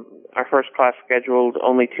our first class scheduled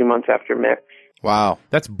only 2 months after Mix. Wow.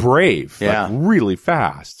 That's brave. Yeah. Like, really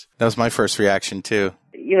fast. That was my first reaction, too.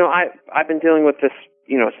 I've been dealing with this,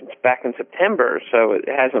 since back in September, so it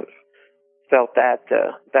hasn't felt that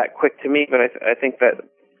quick to me, but I think that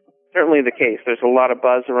certainly the case. There's a lot of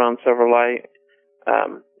buzz around Silverlight,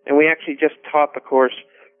 and we actually just taught the course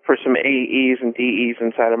for some AEs and DEs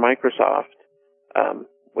inside of Microsoft,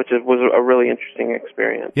 which was a really interesting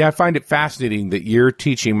experience. Yeah, I find it fascinating that you're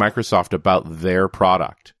teaching Microsoft about their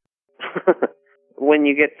product. When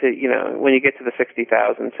you get to the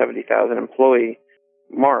 60,000, 70,000 employee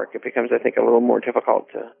mark, it becomes, I think, a little more difficult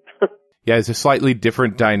to. Yeah, it's a slightly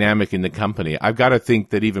different dynamic in the company. I've got to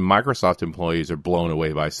think that even Microsoft employees are blown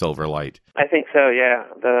away by Silverlight. I think so, yeah.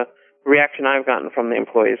 The reaction I've gotten from the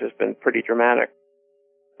employees has been pretty dramatic.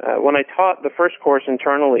 When I taught the first course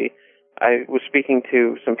internally, I was speaking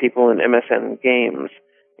to some people in MSN Games,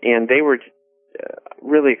 and they were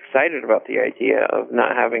really excited about the idea of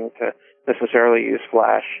not having to necessarily use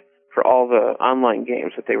Flash for all the online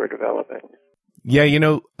games that they were developing. Yeah,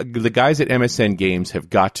 the guys at MSN Games have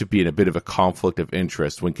got to be in a bit of a conflict of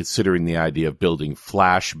interest when considering the idea of building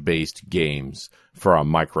Flash-based games for a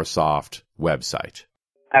Microsoft website.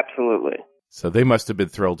 Absolutely. So they must have been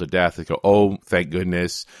thrilled to death. They go, oh, thank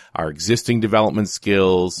goodness, our existing development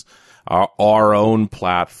skills, our own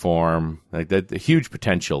platform, like the huge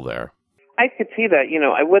potential there. I could see that.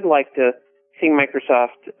 I would like to see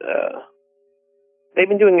Microsoft, they've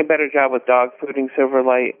been doing a better job with dogfooding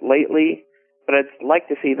Silverlight lately, but I'd like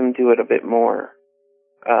to see them do it a bit more.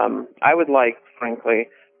 I would like, frankly,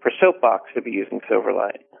 for Soapbox to be using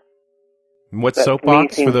Silverlight. What's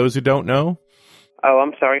Soapbox, for those who don't know? Oh,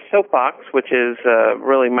 I'm sorry. Soapbox, which is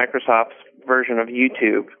really Microsoft's version of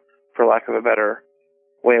YouTube, for lack of a better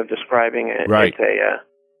way of describing it. Right. It's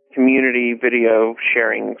a community video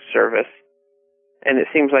sharing service. And it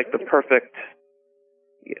seems like the perfect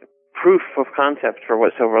proof of concept for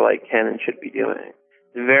what Silverlight can and should be doing.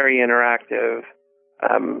 It's very interactive,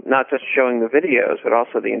 not just showing the videos, but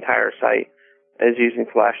also the entire site is using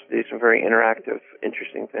Flash to do some very interactive,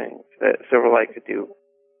 interesting things that Silverlight could do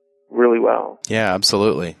really well. Yeah,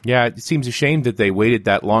 absolutely. Yeah, it seems a shame that they waited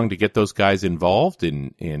that long to get those guys involved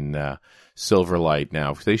in Silverlight.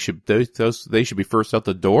 Now they should be first out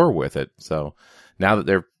the door with it. So now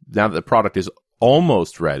that the product is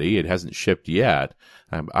almost ready, it hasn't shipped yet.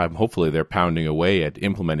 I'm hopefully they're pounding away at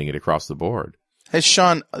implementing it across the board. Hey,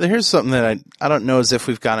 Shawn, here's something that I don't know as if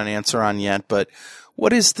we've got an answer on yet, but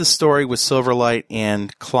what is the story with Silverlight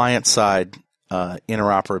and client-side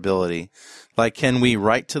interoperability? Like, can we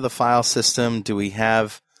write to the file system? Do we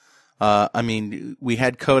have I mean, we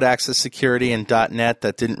had code access security in .NET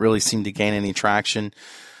that didn't really seem to gain any traction.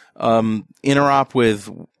 Interop with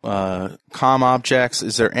COM objects,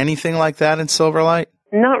 is there anything like that in Silverlight?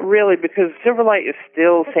 Not really, because Silverlight is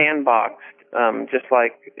still sandboxed, just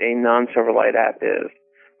like a non-Silverlight app is.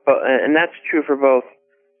 And that's true for both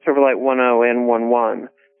Silverlight 1.0 and 1.1.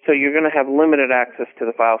 So you're going to have limited access to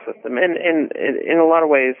the file system. And in a lot of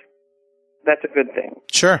ways, that's a good thing.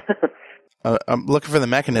 Sure. I'm looking for the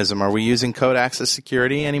mechanism. Are we using code access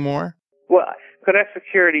security anymore? Well, code access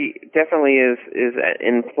security definitely is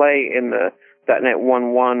in play in the .NET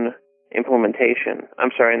 1.1 implementation. I'm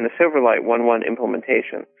sorry, in the Silverlight 1.1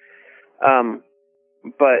 implementation.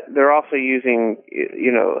 But they're also using,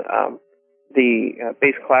 the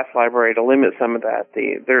base class library to limit some of that.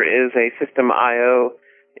 There is a system I/O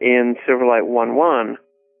in Silverlight 1.1,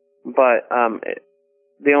 but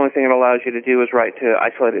the only thing it allows you to do is write to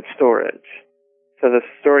isolated storage. So the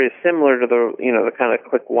story is similar to the kind of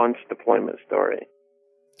quick once deployment story,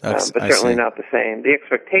 but certainly not the same. The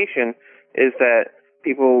expectation is that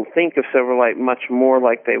people think of Silverlight much more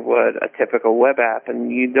like they would a typical web app,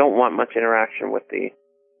 and you don't want much interaction with the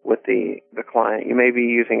client. You may be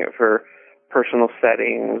using it for personal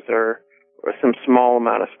settings or some small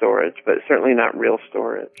amount of storage, but certainly not real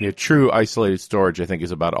storage. Yeah, true isolated storage, I think,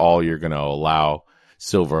 is about all you're going to allow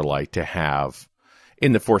Silverlight to have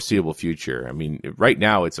in the foreseeable future. I mean, right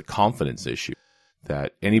now it's a confidence issue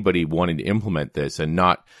that anybody wanting to implement this and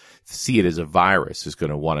not see it as a virus is going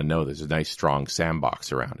to want to know there's a nice strong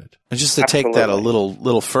sandbox around it. And just to take that a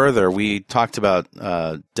little further, we talked about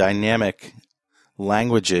dynamic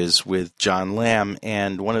languages with John Lamb,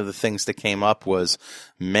 and one of the things that came up was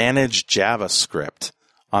manage JavaScript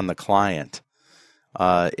on the client,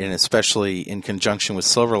 and especially in conjunction with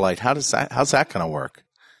Silverlight. How's that going to work?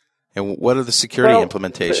 And what are the security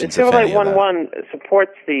implications? Silverlight 1.1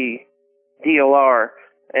 supports the DLR,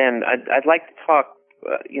 and I'd like to talk,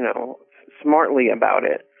 smartly about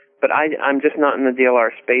it, but I'm just not in the DLR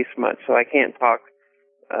space much, so I can't talk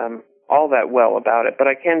all that well about it. But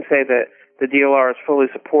I can say that the DLR is fully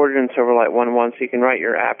supported in Silverlight 1.1, so you can write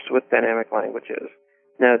your apps with dynamic languages.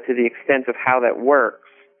 Now, to the extent of how that works,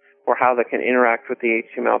 or how that can interact with the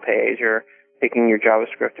HTML page, or taking your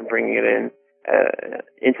JavaScript and bringing it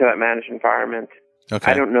into that managed environment,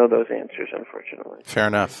 I don't know those answers, unfortunately. Fair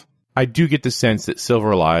enough. I do get the sense that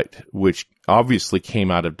Silverlight, which obviously came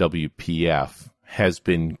out of WPF, has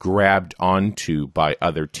been grabbed onto by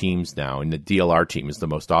other teams now, and the DLR team is the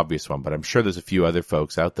most obvious one, but I'm sure there's a few other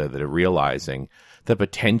folks out there that are realizing the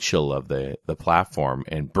potential of the platform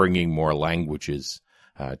and bringing more languages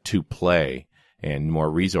to play and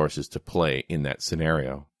more resources to play in that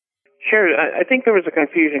scenario. Sure. I think there was a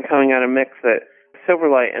confusion coming out of Mix that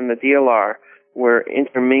Silverlight and the DLR were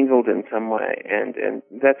intermingled in some way, and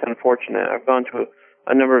that's unfortunate. I've gone to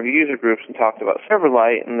a number of user groups and talked about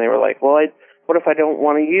Silverlight, and they were like, well, what if I don't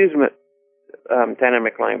want to use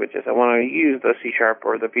dynamic languages? I want to use the C#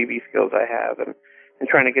 or the VB skills I have, and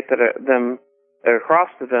trying to get them across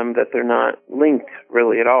to them that they're not linked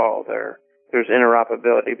really at all. There's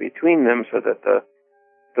interoperability between them so that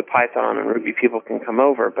the Python and Ruby people can come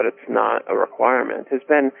over, but it's not a requirement. It's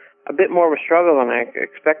been a bit more of a struggle than I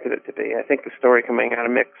expected it to be. I think the story coming out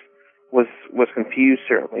of Mix was confused,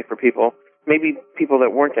 certainly, for people, maybe people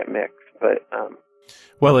that weren't at Mix, but...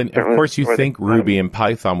 Well, and of course you think Ruby and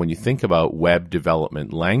Python when you think about web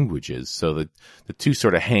development languages, so that the two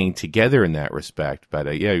sort of hang together in that respect. But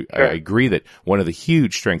sure. I agree that one of the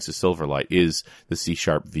huge strengths of Silverlight is the C#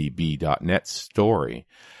 VB.NET story.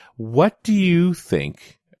 What do you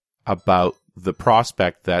think about the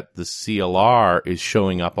prospect that the CLR is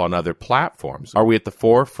showing up on other platforms? Are we at the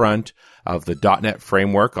forefront of the .NET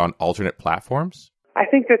framework on alternate platforms? I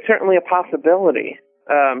think that's certainly a possibility.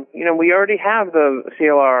 We already have the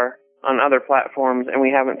CLR on other platforms, and we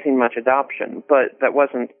haven't seen much adoption. But that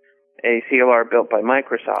wasn't a CLR built by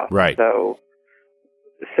Microsoft, right? So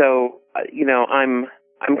I'm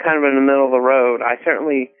kind of in the middle of the road. I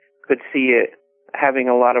certainly could see it having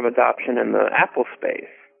a lot of adoption in the Apple space.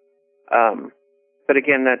 But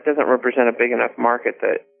again, that doesn't represent a big enough market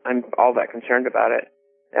that I'm all that concerned about it.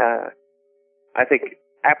 I think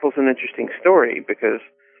Apple's an interesting story because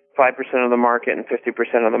 5% of the market and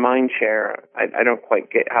 50% of the mind share, I don't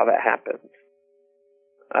quite get how that happens.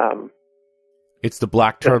 It's the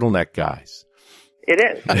black turtleneck guys. It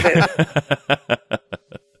is.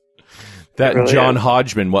 That really John is.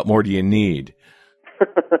 Hodgman, what more do you need?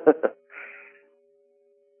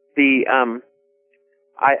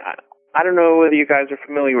 I don't know whether you guys are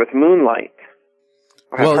familiar with Moonlight.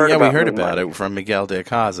 Well, yeah, we heard about it from Miguel de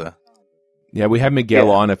Icaza. Yeah, we had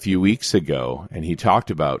Miguel on a few weeks ago, and he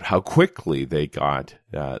talked about how quickly they got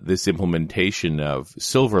this implementation of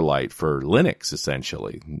Silverlight for Linux,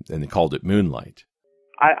 essentially, and they called it Moonlight.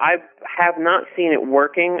 I have not seen it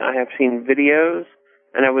working. I have seen videos,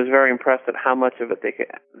 and I was very impressed at how much of it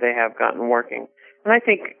they have gotten working. And I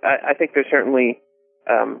think there's certainly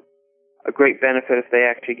a great benefit if they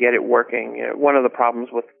actually get it working. You know, one of the problems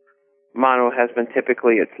with Mono has been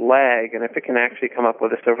typically its lag, and if it can actually come up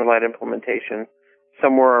with a Silverlight implementation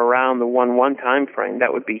somewhere around the 1.1 time frame,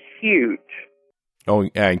 that would be huge. Oh,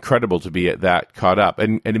 yeah, incredible to be at that caught up.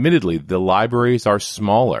 And admittedly, the libraries are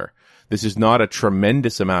smaller. This is not a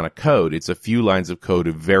tremendous amount of code. It's a few lines of code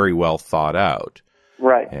very well thought out.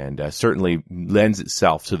 Right. And certainly lends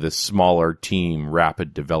itself to this smaller team,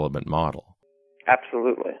 rapid development model.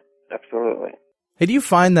 Absolutely. Absolutely. Hey, do you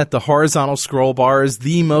find that the horizontal scroll bar is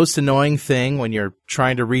the most annoying thing when you're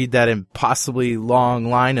trying to read that impossibly long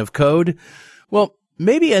line of code? Well,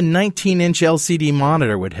 maybe a 19-inch LCD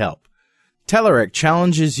monitor would help. Telerik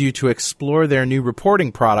challenges you to explore their new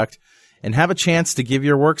reporting product and have a chance to give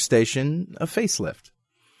your workstation a facelift.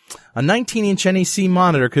 A 19-inch NEC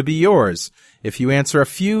monitor could be yours if you answer a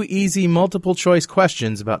few easy multiple-choice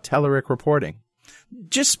questions about Telerik reporting.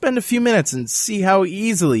 Just spend a few minutes and see how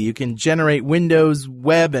easily you can generate Windows,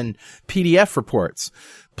 web, and PDF reports.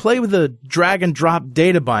 Play with the drag-and-drop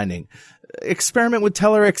data binding. Experiment with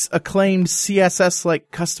Telerik's acclaimed CSS-like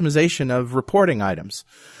customization of reporting items.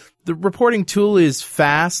 The reporting tool is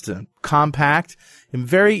fast, compact, and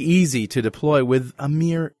very easy to deploy with a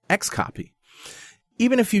mere Xcopy.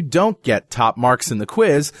 Even if you don't get top marks in the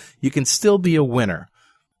quiz, you can still be a winner.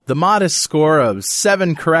 The modest score of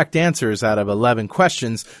 7 correct answers out of 11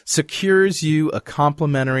 questions secures you a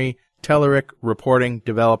complimentary Telerik reporting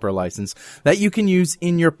developer license that you can use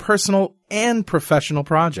in your personal and professional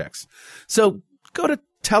projects. So go to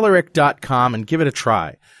Telerik.com and give it a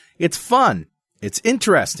try. It's fun, it's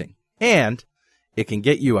interesting, and it can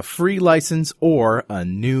get you a free license or a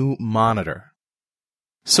new monitor.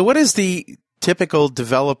 So what is the typical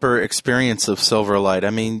developer experience of Silverlight?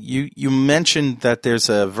 I mean, you mentioned that there's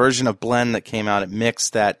a version of Blend that came out at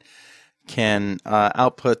Mix that can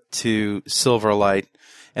output to Silverlight,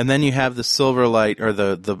 and then you have the Silverlight or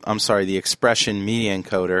the Expression Media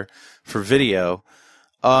Encoder for video.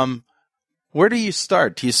 Where do you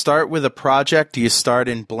start? Do you start with a project? Do you start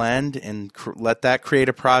in Blend and let that create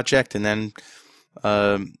a project, and then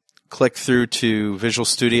click through to Visual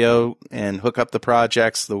Studio and hook up the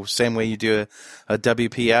projects the same way you do a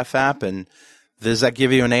WPF app? And does that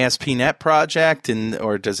give you an ASP.NET project,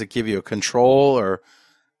 or does it give you a control, or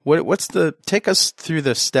take us through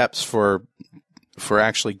the steps for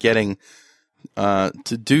actually getting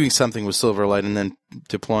to doing something with Silverlight and then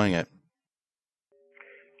deploying it?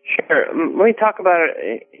 Sure. Let me talk about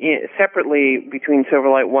it separately between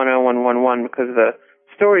Silverlight 1.0 and 1.1 because the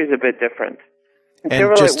story is a bit different.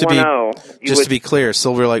 And just to be clear,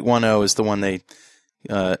 Silverlight 1.0 is the one they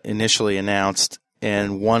initially announced,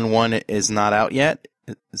 and 1.1 is not out yet.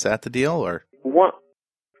 Is that the deal, or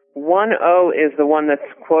 1.0 is the one that's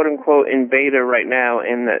quote unquote in beta right now,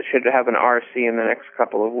 and that should have an RC in the next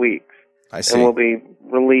couple of weeks. I see. And will be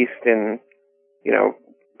released in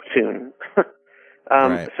soon.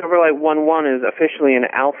 Right. Silverlight 1.1 is officially an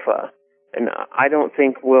alpha, and I don't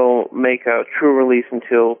think we'll make a true release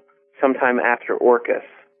until sometime after Orcus,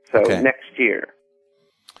 so next year.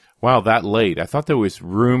 Wow, that late. I thought there was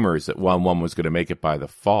rumors that 1.1 was going to make it by the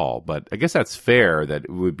fall, but I guess that's fair that it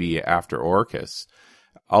would be after Orcus.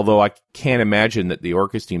 Although I can't imagine that the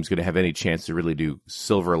Orcus team is going to have any chance to really do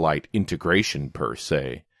Silverlight integration per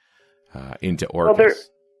se into Orcus.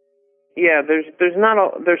 Well,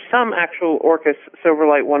 there's some actual Orcus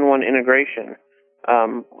Silverlight 1.1 integration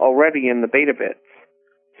already in the beta bits,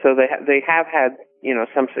 so they have had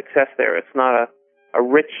some success there. It's not a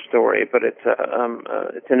rich story, but it's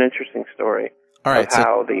an interesting story. All right,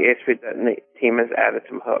 how the ASP.NET team has added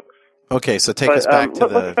some hooks. Okay, so take us back to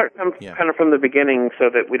let's start kind of from the beginning so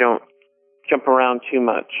that we don't jump around too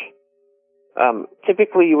much.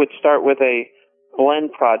 Typically, you would start with a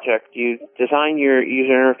Blend project. You design your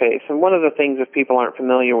user interface, and one of the things, if people aren't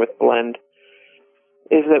familiar with Blend,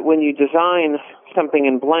 is that when you design something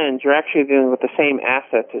in Blend, you're actually dealing with the same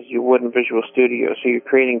assets as you would in Visual Studio. So you're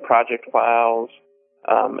creating project files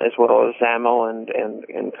as well as XAML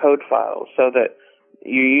and code files, so that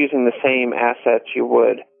you're using the same assets you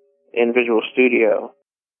would in Visual Studio.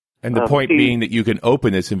 And the point being that you can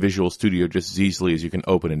open this in Visual Studio just as easily as you can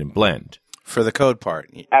open it in Blend. For the code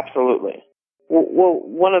part. Absolutely. Well,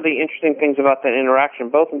 one of the interesting things about that interaction,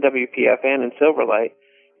 both in WPF and in Silverlight,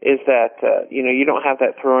 is that you don't have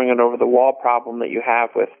that throwing it over the wall problem that you have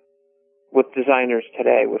with with designers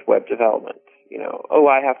today with web development. Oh,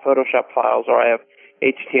 I have Photoshop files or I have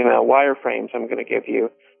HTML wireframes I'm going to give you.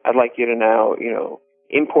 I'd like you to now,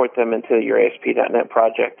 import them into your ASP.NET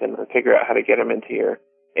project and then figure out how to get them into your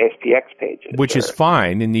ASPX pages. Which is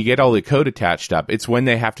fine, and you get all the code attached up. It's when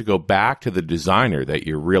they have to go back to the designer that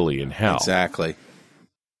you're really in hell. Exactly.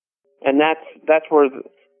 And that's where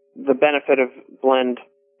the benefit of Blend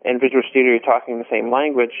and Visual Studio talking the same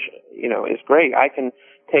language, is great. I can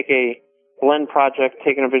take a Blend project,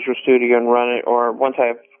 take it in Visual Studio and run it, or once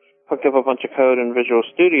I've hooked up a bunch of code in Visual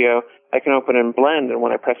Studio, I can open it in Blend, and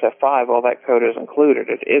when I press F5, all that code is included.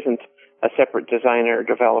 It isn't a separate designer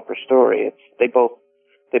developer story. They both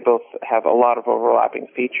have a lot of overlapping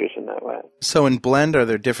features in that way. So in Blend, are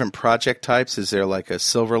there different project types? Is there like a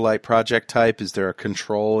Silverlight project type? Is there a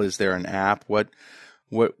control? Is there an app? What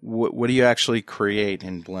do you actually create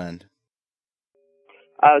in Blend?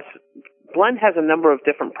 Blend has a number of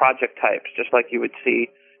different project types, just like you would see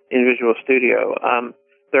in Visual Studio.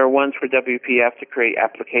 There are ones for WPF to create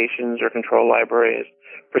applications or control libraries.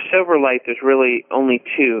 For Silverlight, there's really only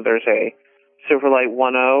two. There's a Silverlight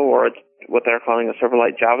 1.0, or what they're calling a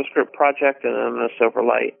Silverlight JavaScript project, and then a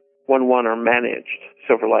Silverlight 1.1 or managed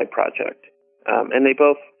Silverlight project. And they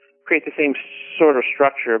both create the same sort of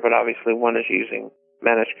structure, but obviously one is using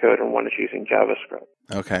managed code and one is using JavaScript.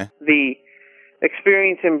 Okay. The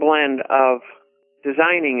experience in Blend of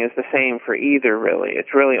designing is the same for either, really.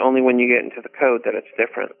 It's really only when you get into the code that it's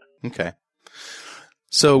different. Okay.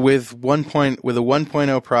 So with a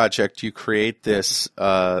 1.0 project, you create this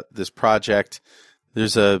project.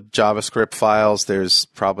 There's a JavaScript files. There's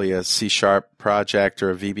probably a C# project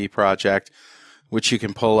or a VB project, which you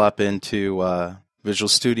can pull up into Visual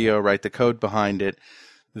Studio, write the code behind it.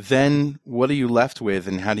 Then what are you left with,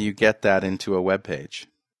 and how do you get that into a web page?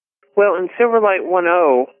 Well, in Silverlight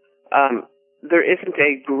 1.0, there isn't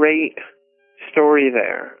a great story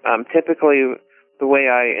there. Typically, the way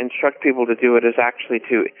I instruct people to do it is actually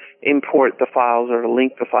to import the files or to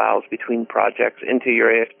link the files between projects into your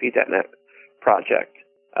ASP.NET project.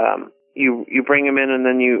 You bring them in and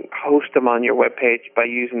then you host them on your web page by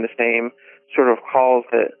using the same sort of calls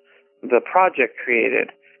that the project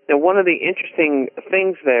created. Now, one of the interesting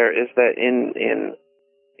things there is that in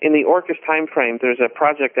the Orcus timeframe, there's a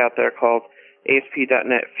project out there called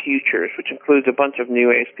ASP.NET Futures, which includes a bunch of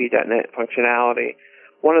new ASP.NET functionality.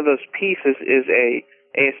 One of those pieces is a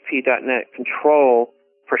ASP.NET control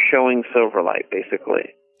for showing Silverlight,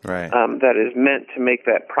 basically. Right. That is meant to make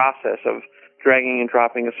that process of dragging and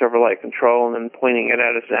dropping a Silverlight control and then pointing it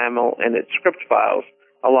at a XAML and its script files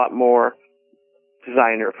a lot more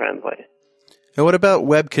designer-friendly. And what about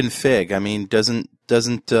web config? I mean, doesn't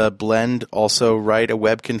Blend also write a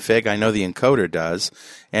web config? I know the encoder does.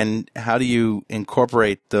 And how do you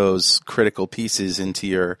incorporate those critical pieces into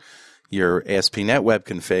your ASP.NET web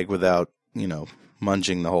config without,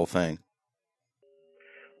 munging the whole thing?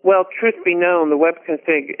 Well, truth be known, the web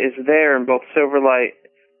config is there in both Silverlight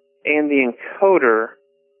and the encoder,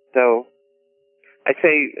 though I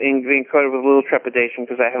say in the encoder with a little trepidation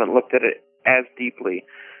because I haven't looked at it as deeply.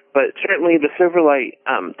 But certainly the Silverlight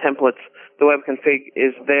templates, the web config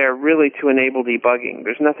is there really to enable debugging.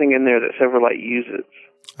 There's nothing in there that Silverlight uses.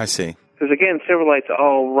 I see. Because again, Silverlight's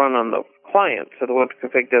all run on the client, so the web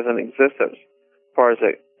config doesn't exist as far as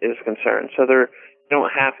it is concerned. So you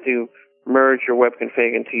don't have to merge your web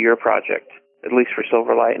config into your project, at least for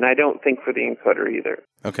Silverlight, and I don't think for the encoder either.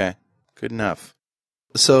 Okay, good enough.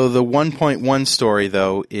 So the 1.1 story,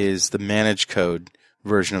 though, is the managed code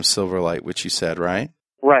version of Silverlight, which you said, right?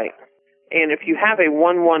 Right. And if you have a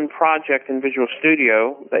 1.1 project in Visual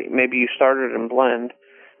Studio, that maybe you started in Blend,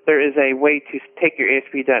 there is a way to take your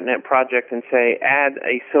ASP.NET project and say, add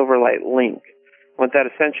a Silverlight link. What that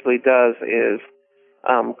essentially does is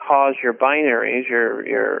cause your binaries,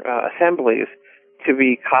 your assemblies, to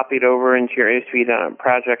be copied over into your ASP.NET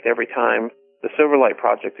project every time the Silverlight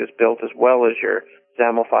project is built, as well as your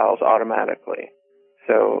XAML files automatically.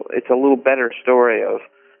 So it's a little better story of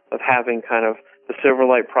having kind of the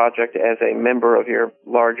Silverlight project as a member of your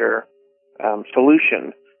larger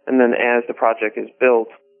solution, and then as the project is built,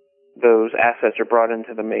 those assets are brought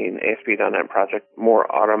into the main ASP.NET project more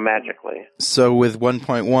automagically. So with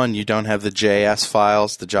 1.1, you don't have the JS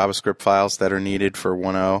files, the JavaScript files that are needed for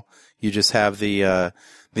 1.0. You just have the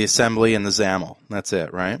assembly and the XAML. That's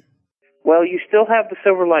it, right? Well, you still have the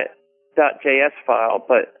Silverlight.js file,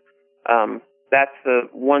 but that's the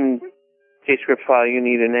one JavaScript file you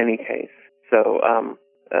need in any case. So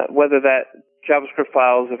whether that JavaScript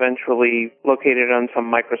file is eventually located on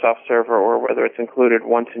some Microsoft server or whether it's included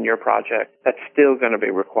once in your project, that's still going to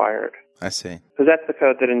be required. I see. Because that's the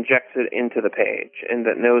code that injects it into the page and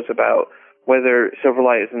that knows about whether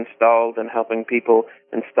Silverlight is installed and helping people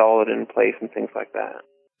install it in place and things like that.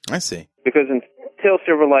 I see. Because until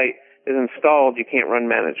Silverlight is installed, you can't run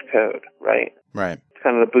managed code, right? Right. It's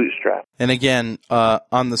kind of the bootstrap. And again,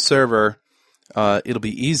 on the server, it'll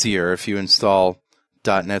be easier if you install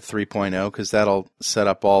 .NET 3.0 because that'll set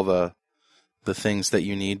up all the things that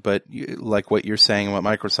you need. But like what you're saying and what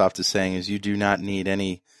Microsoft is saying is you do not need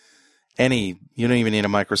any. You don't even need a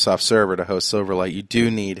Microsoft server to host Silverlight. You do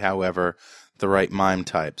need, however, the right MIME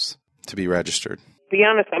types to be registered. To be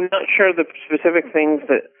honest, I'm not sure the specific things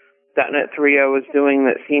that .NET 3.0 is doing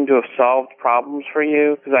that seem to have solved problems for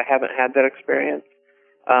you because I haven't had that experience.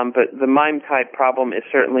 But the MIME type problem is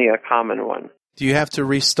certainly a common one. Do you have to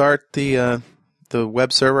restart the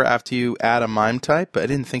web server after you add a MIME type? I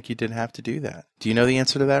didn't think you did have to do that. Do you know the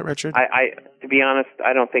answer to that, Richard? To be honest,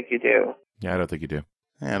 I don't think you do. Yeah, I don't think you do.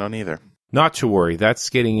 Yeah, I don't either. Not to worry. That's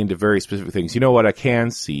getting into very specific things. You know what I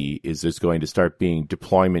can see is there's going to start being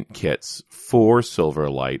deployment kits for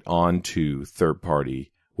Silverlight onto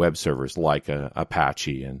third-party web servers like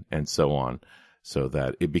Apache and so on, so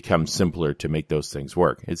that it becomes simpler to make those things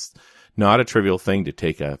work. It's not a trivial thing to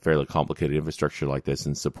take a fairly complicated infrastructure like this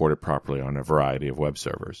and support it properly on a variety of web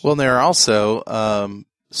servers. Well, there are also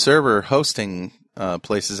server hosting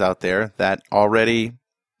places out there that already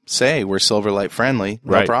say we're Silverlight friendly,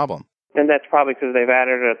 no problem. And that's probably because they've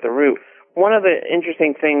added it at the root. One of the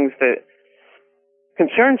interesting things that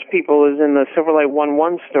concerns people is in the Silverlight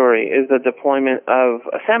 1.1 story is the deployment of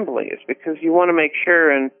assemblies, because you want to make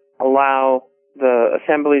sure and allow the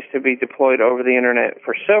assemblies to be deployed over the internet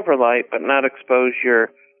for Silverlight, but not expose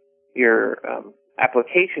your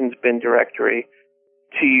applications bin directory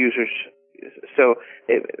to users. So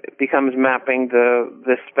it becomes mapping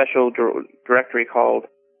this special directory called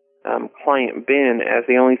client bin as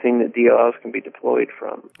the only thing that DLLs can be deployed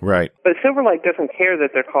from. Right. But Silverlight doesn't care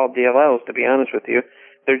that they're called DLLs, to be honest with you.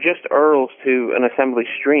 They're just URLs to an assembly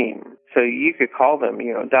stream. So you could call them,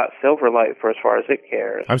 .silverlight for as far as it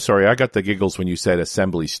cares. I'm sorry, I got the giggles when you said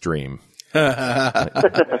assembly stream.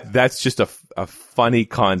 That's just a funny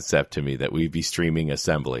concept to me that we'd be streaming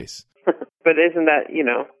assemblies. But isn't that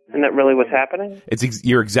really what's happening?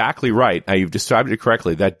 You're exactly right. Now, you've described it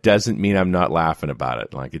correctly. That doesn't mean I'm not laughing about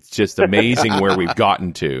it. Like, it's just amazing where we've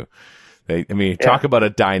gotten to. Talk about a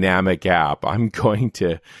dynamic app. I'm going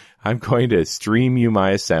to stream you my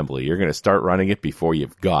assembly. You're going to start running it before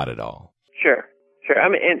you've got it all. Sure. I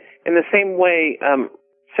mean, in the same way,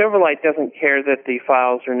 Silverlight doesn't care that the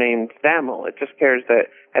files are named XAML. It just cares that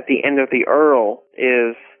at the end of the URL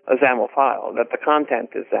is a XAML file, that the content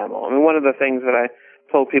is XAML. I mean, one of the things that I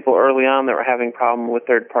told people early on that were having problem with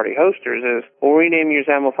third-party hosters is, well, rename your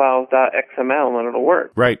XAML files .xml and it'll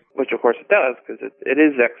work. Right. Which, of course, it does, because it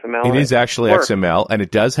is XML. It is actually XML, and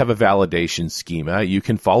it does have a validation schema. You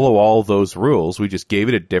can follow all those rules. We just gave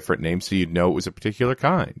it a different name so you'd know it was a particular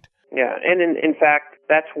kind. Yeah, and in fact,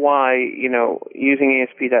 that's why, using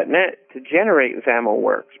ASP.NET to generate XAML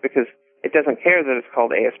works, because it doesn't care that it's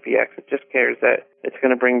called ASPX. It just cares that it's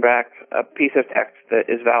going to bring back a piece of text that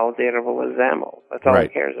is validatable as XAML. That's all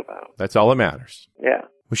it cares about. That's all that matters. Yeah.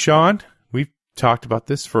 Well, Shawn, we've talked about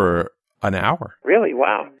this for an hour. Really?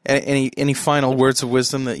 Wow. Any final words of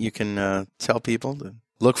wisdom that you can tell people to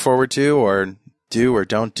look forward to, or do or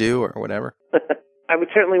don't do, or whatever? I would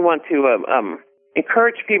certainly want to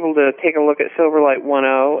encourage people to take a look at Silverlight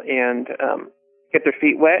 1.0 and get their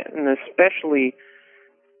feet wet, and especially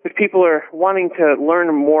if people are wanting to learn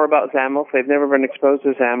more about XAML, if they've never been exposed to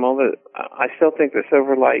XAML, I still think that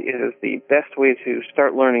Silverlight is the best way to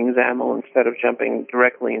start learning XAML instead of jumping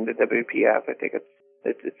directly into WPF. I think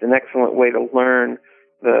it's an excellent way to learn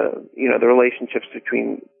the relationships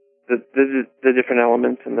between the different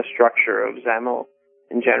elements and the structure of XAML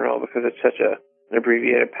in general, because it's such an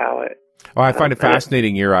abbreviated palette. Well, I find it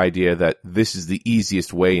fascinating, your idea that this is the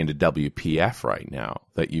easiest way into WPF right now,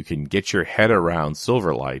 that you can get your head around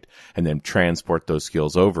Silverlight and then transport those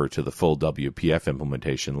skills over to the full WPF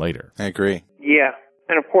implementation later. I agree. Yeah.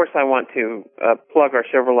 And of course, I want to plug our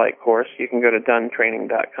Silverlight course. You can go to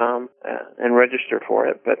donetraining.com and register for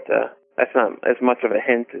it, but that's not as much of a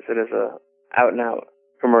hint as it is a out-and-out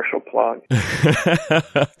commercial plug.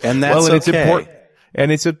 And that's it's okay. important. And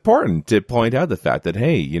it's important to point out the fact that,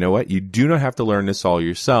 hey, you know what? You do not have to learn this all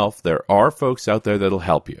yourself. There are folks out there that'll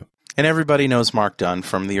help you. And everybody knows Mark Dunn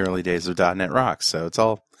from the early days of .NET Rocks, so it's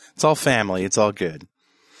all family. It's all good.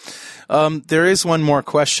 There is one more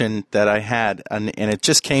question that I had, and it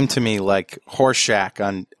just came to me like Horseshack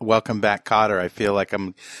on Welcome Back, Kotter. I feel like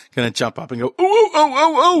I'm going to jump up and go,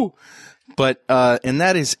 ooh. But and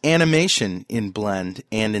that is animation in Blend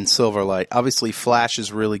and in Silverlight. Obviously, Flash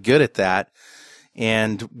is really good at that,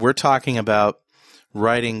 and we're talking about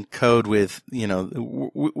writing code with,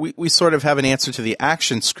 we sort of have an answer to the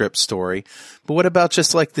action script story, but what about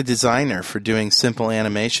just like the designer for doing simple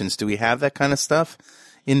animations? Do we have that kind of stuff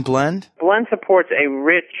in Blend? Blend supports a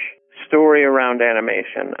rich story around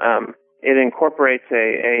animation. It incorporates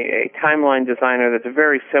a timeline designer that's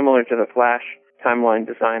very similar to the Flash timeline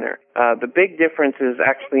designer. The big difference is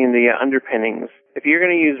actually in the underpinnings. If you're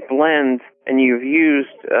going to use Blend and you've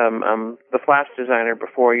used the Flash designer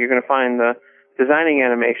before, you're going to find the designing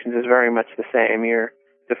animations is very much the same. You're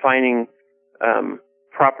defining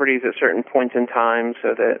properties at certain points in time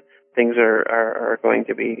so that things are going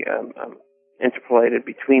to be interpolated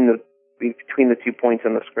between the 2 points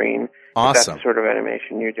on the screen. Awesome. That's the sort of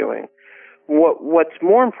animation you're doing. What's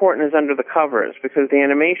more important is under the covers, because the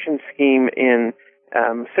animation scheme in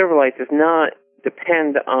Silverlight does not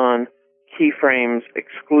depend on keyframes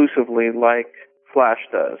exclusively like Flash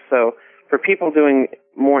does. So for people doing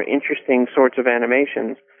more interesting sorts of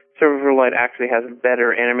animations, Silverlight actually has a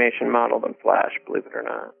better animation model than Flash, believe it or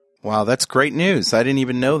not. Wow, that's great news. I didn't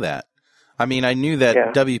even know that. I mean, I knew that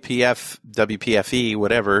Yeah. WPFE,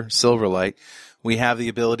 whatever, Silverlight, we have the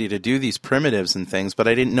ability to do these primitives and things, but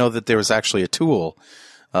I didn't know that there was actually a tool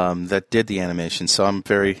that did the animation. So I'm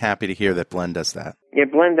very happy to hear that Blend does that. Yeah,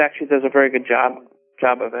 Blend actually does a very good job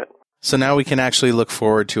of it. So now we can actually look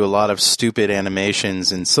forward to a lot of stupid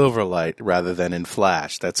animations in Silverlight rather than in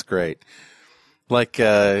Flash. That's great. Like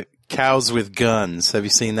cows with guns. Have you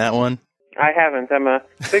seen that one? I haven't. I'm a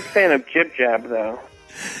big fan of Jib Jab, though.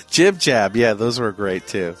 Jib Jab. Yeah, those were great,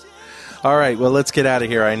 too. All right, well, let's get out of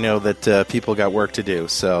here. I know that people got work to do.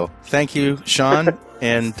 So thank you, Shawn,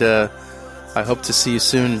 and I hope to see you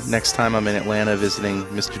soon next time I'm in Atlanta visiting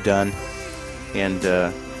Mr. Dunn. And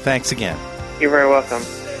thanks again. You're very welcome.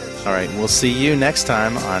 All right, we'll see you next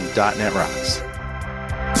time on .NET Rocks.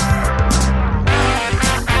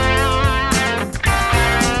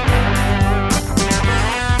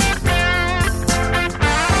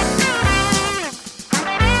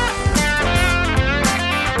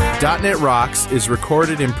 .NET Rocks is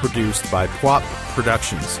recorded and produced by PWOP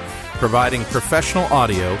Productions, providing professional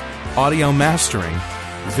audio, audio mastering,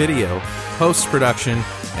 video, post-production,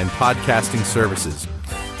 and podcasting services.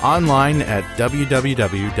 Online at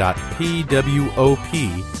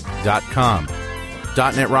www.pwop.com.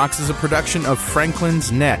 .NET Rocks is a production of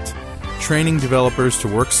Franklin's Net, training developers to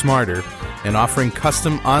work smarter and offering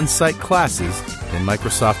custom on-site classes in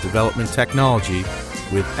Microsoft development technology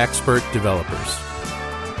with expert developers.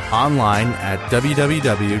 Online at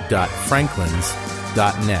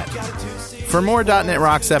www.franklins.net. For more .NET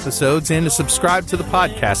Rocks episodes and to subscribe to the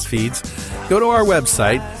podcast feeds, go to our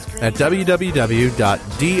website at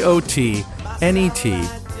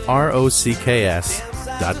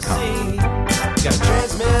www.dotnetrocks.com. Got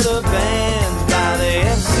transmitter band.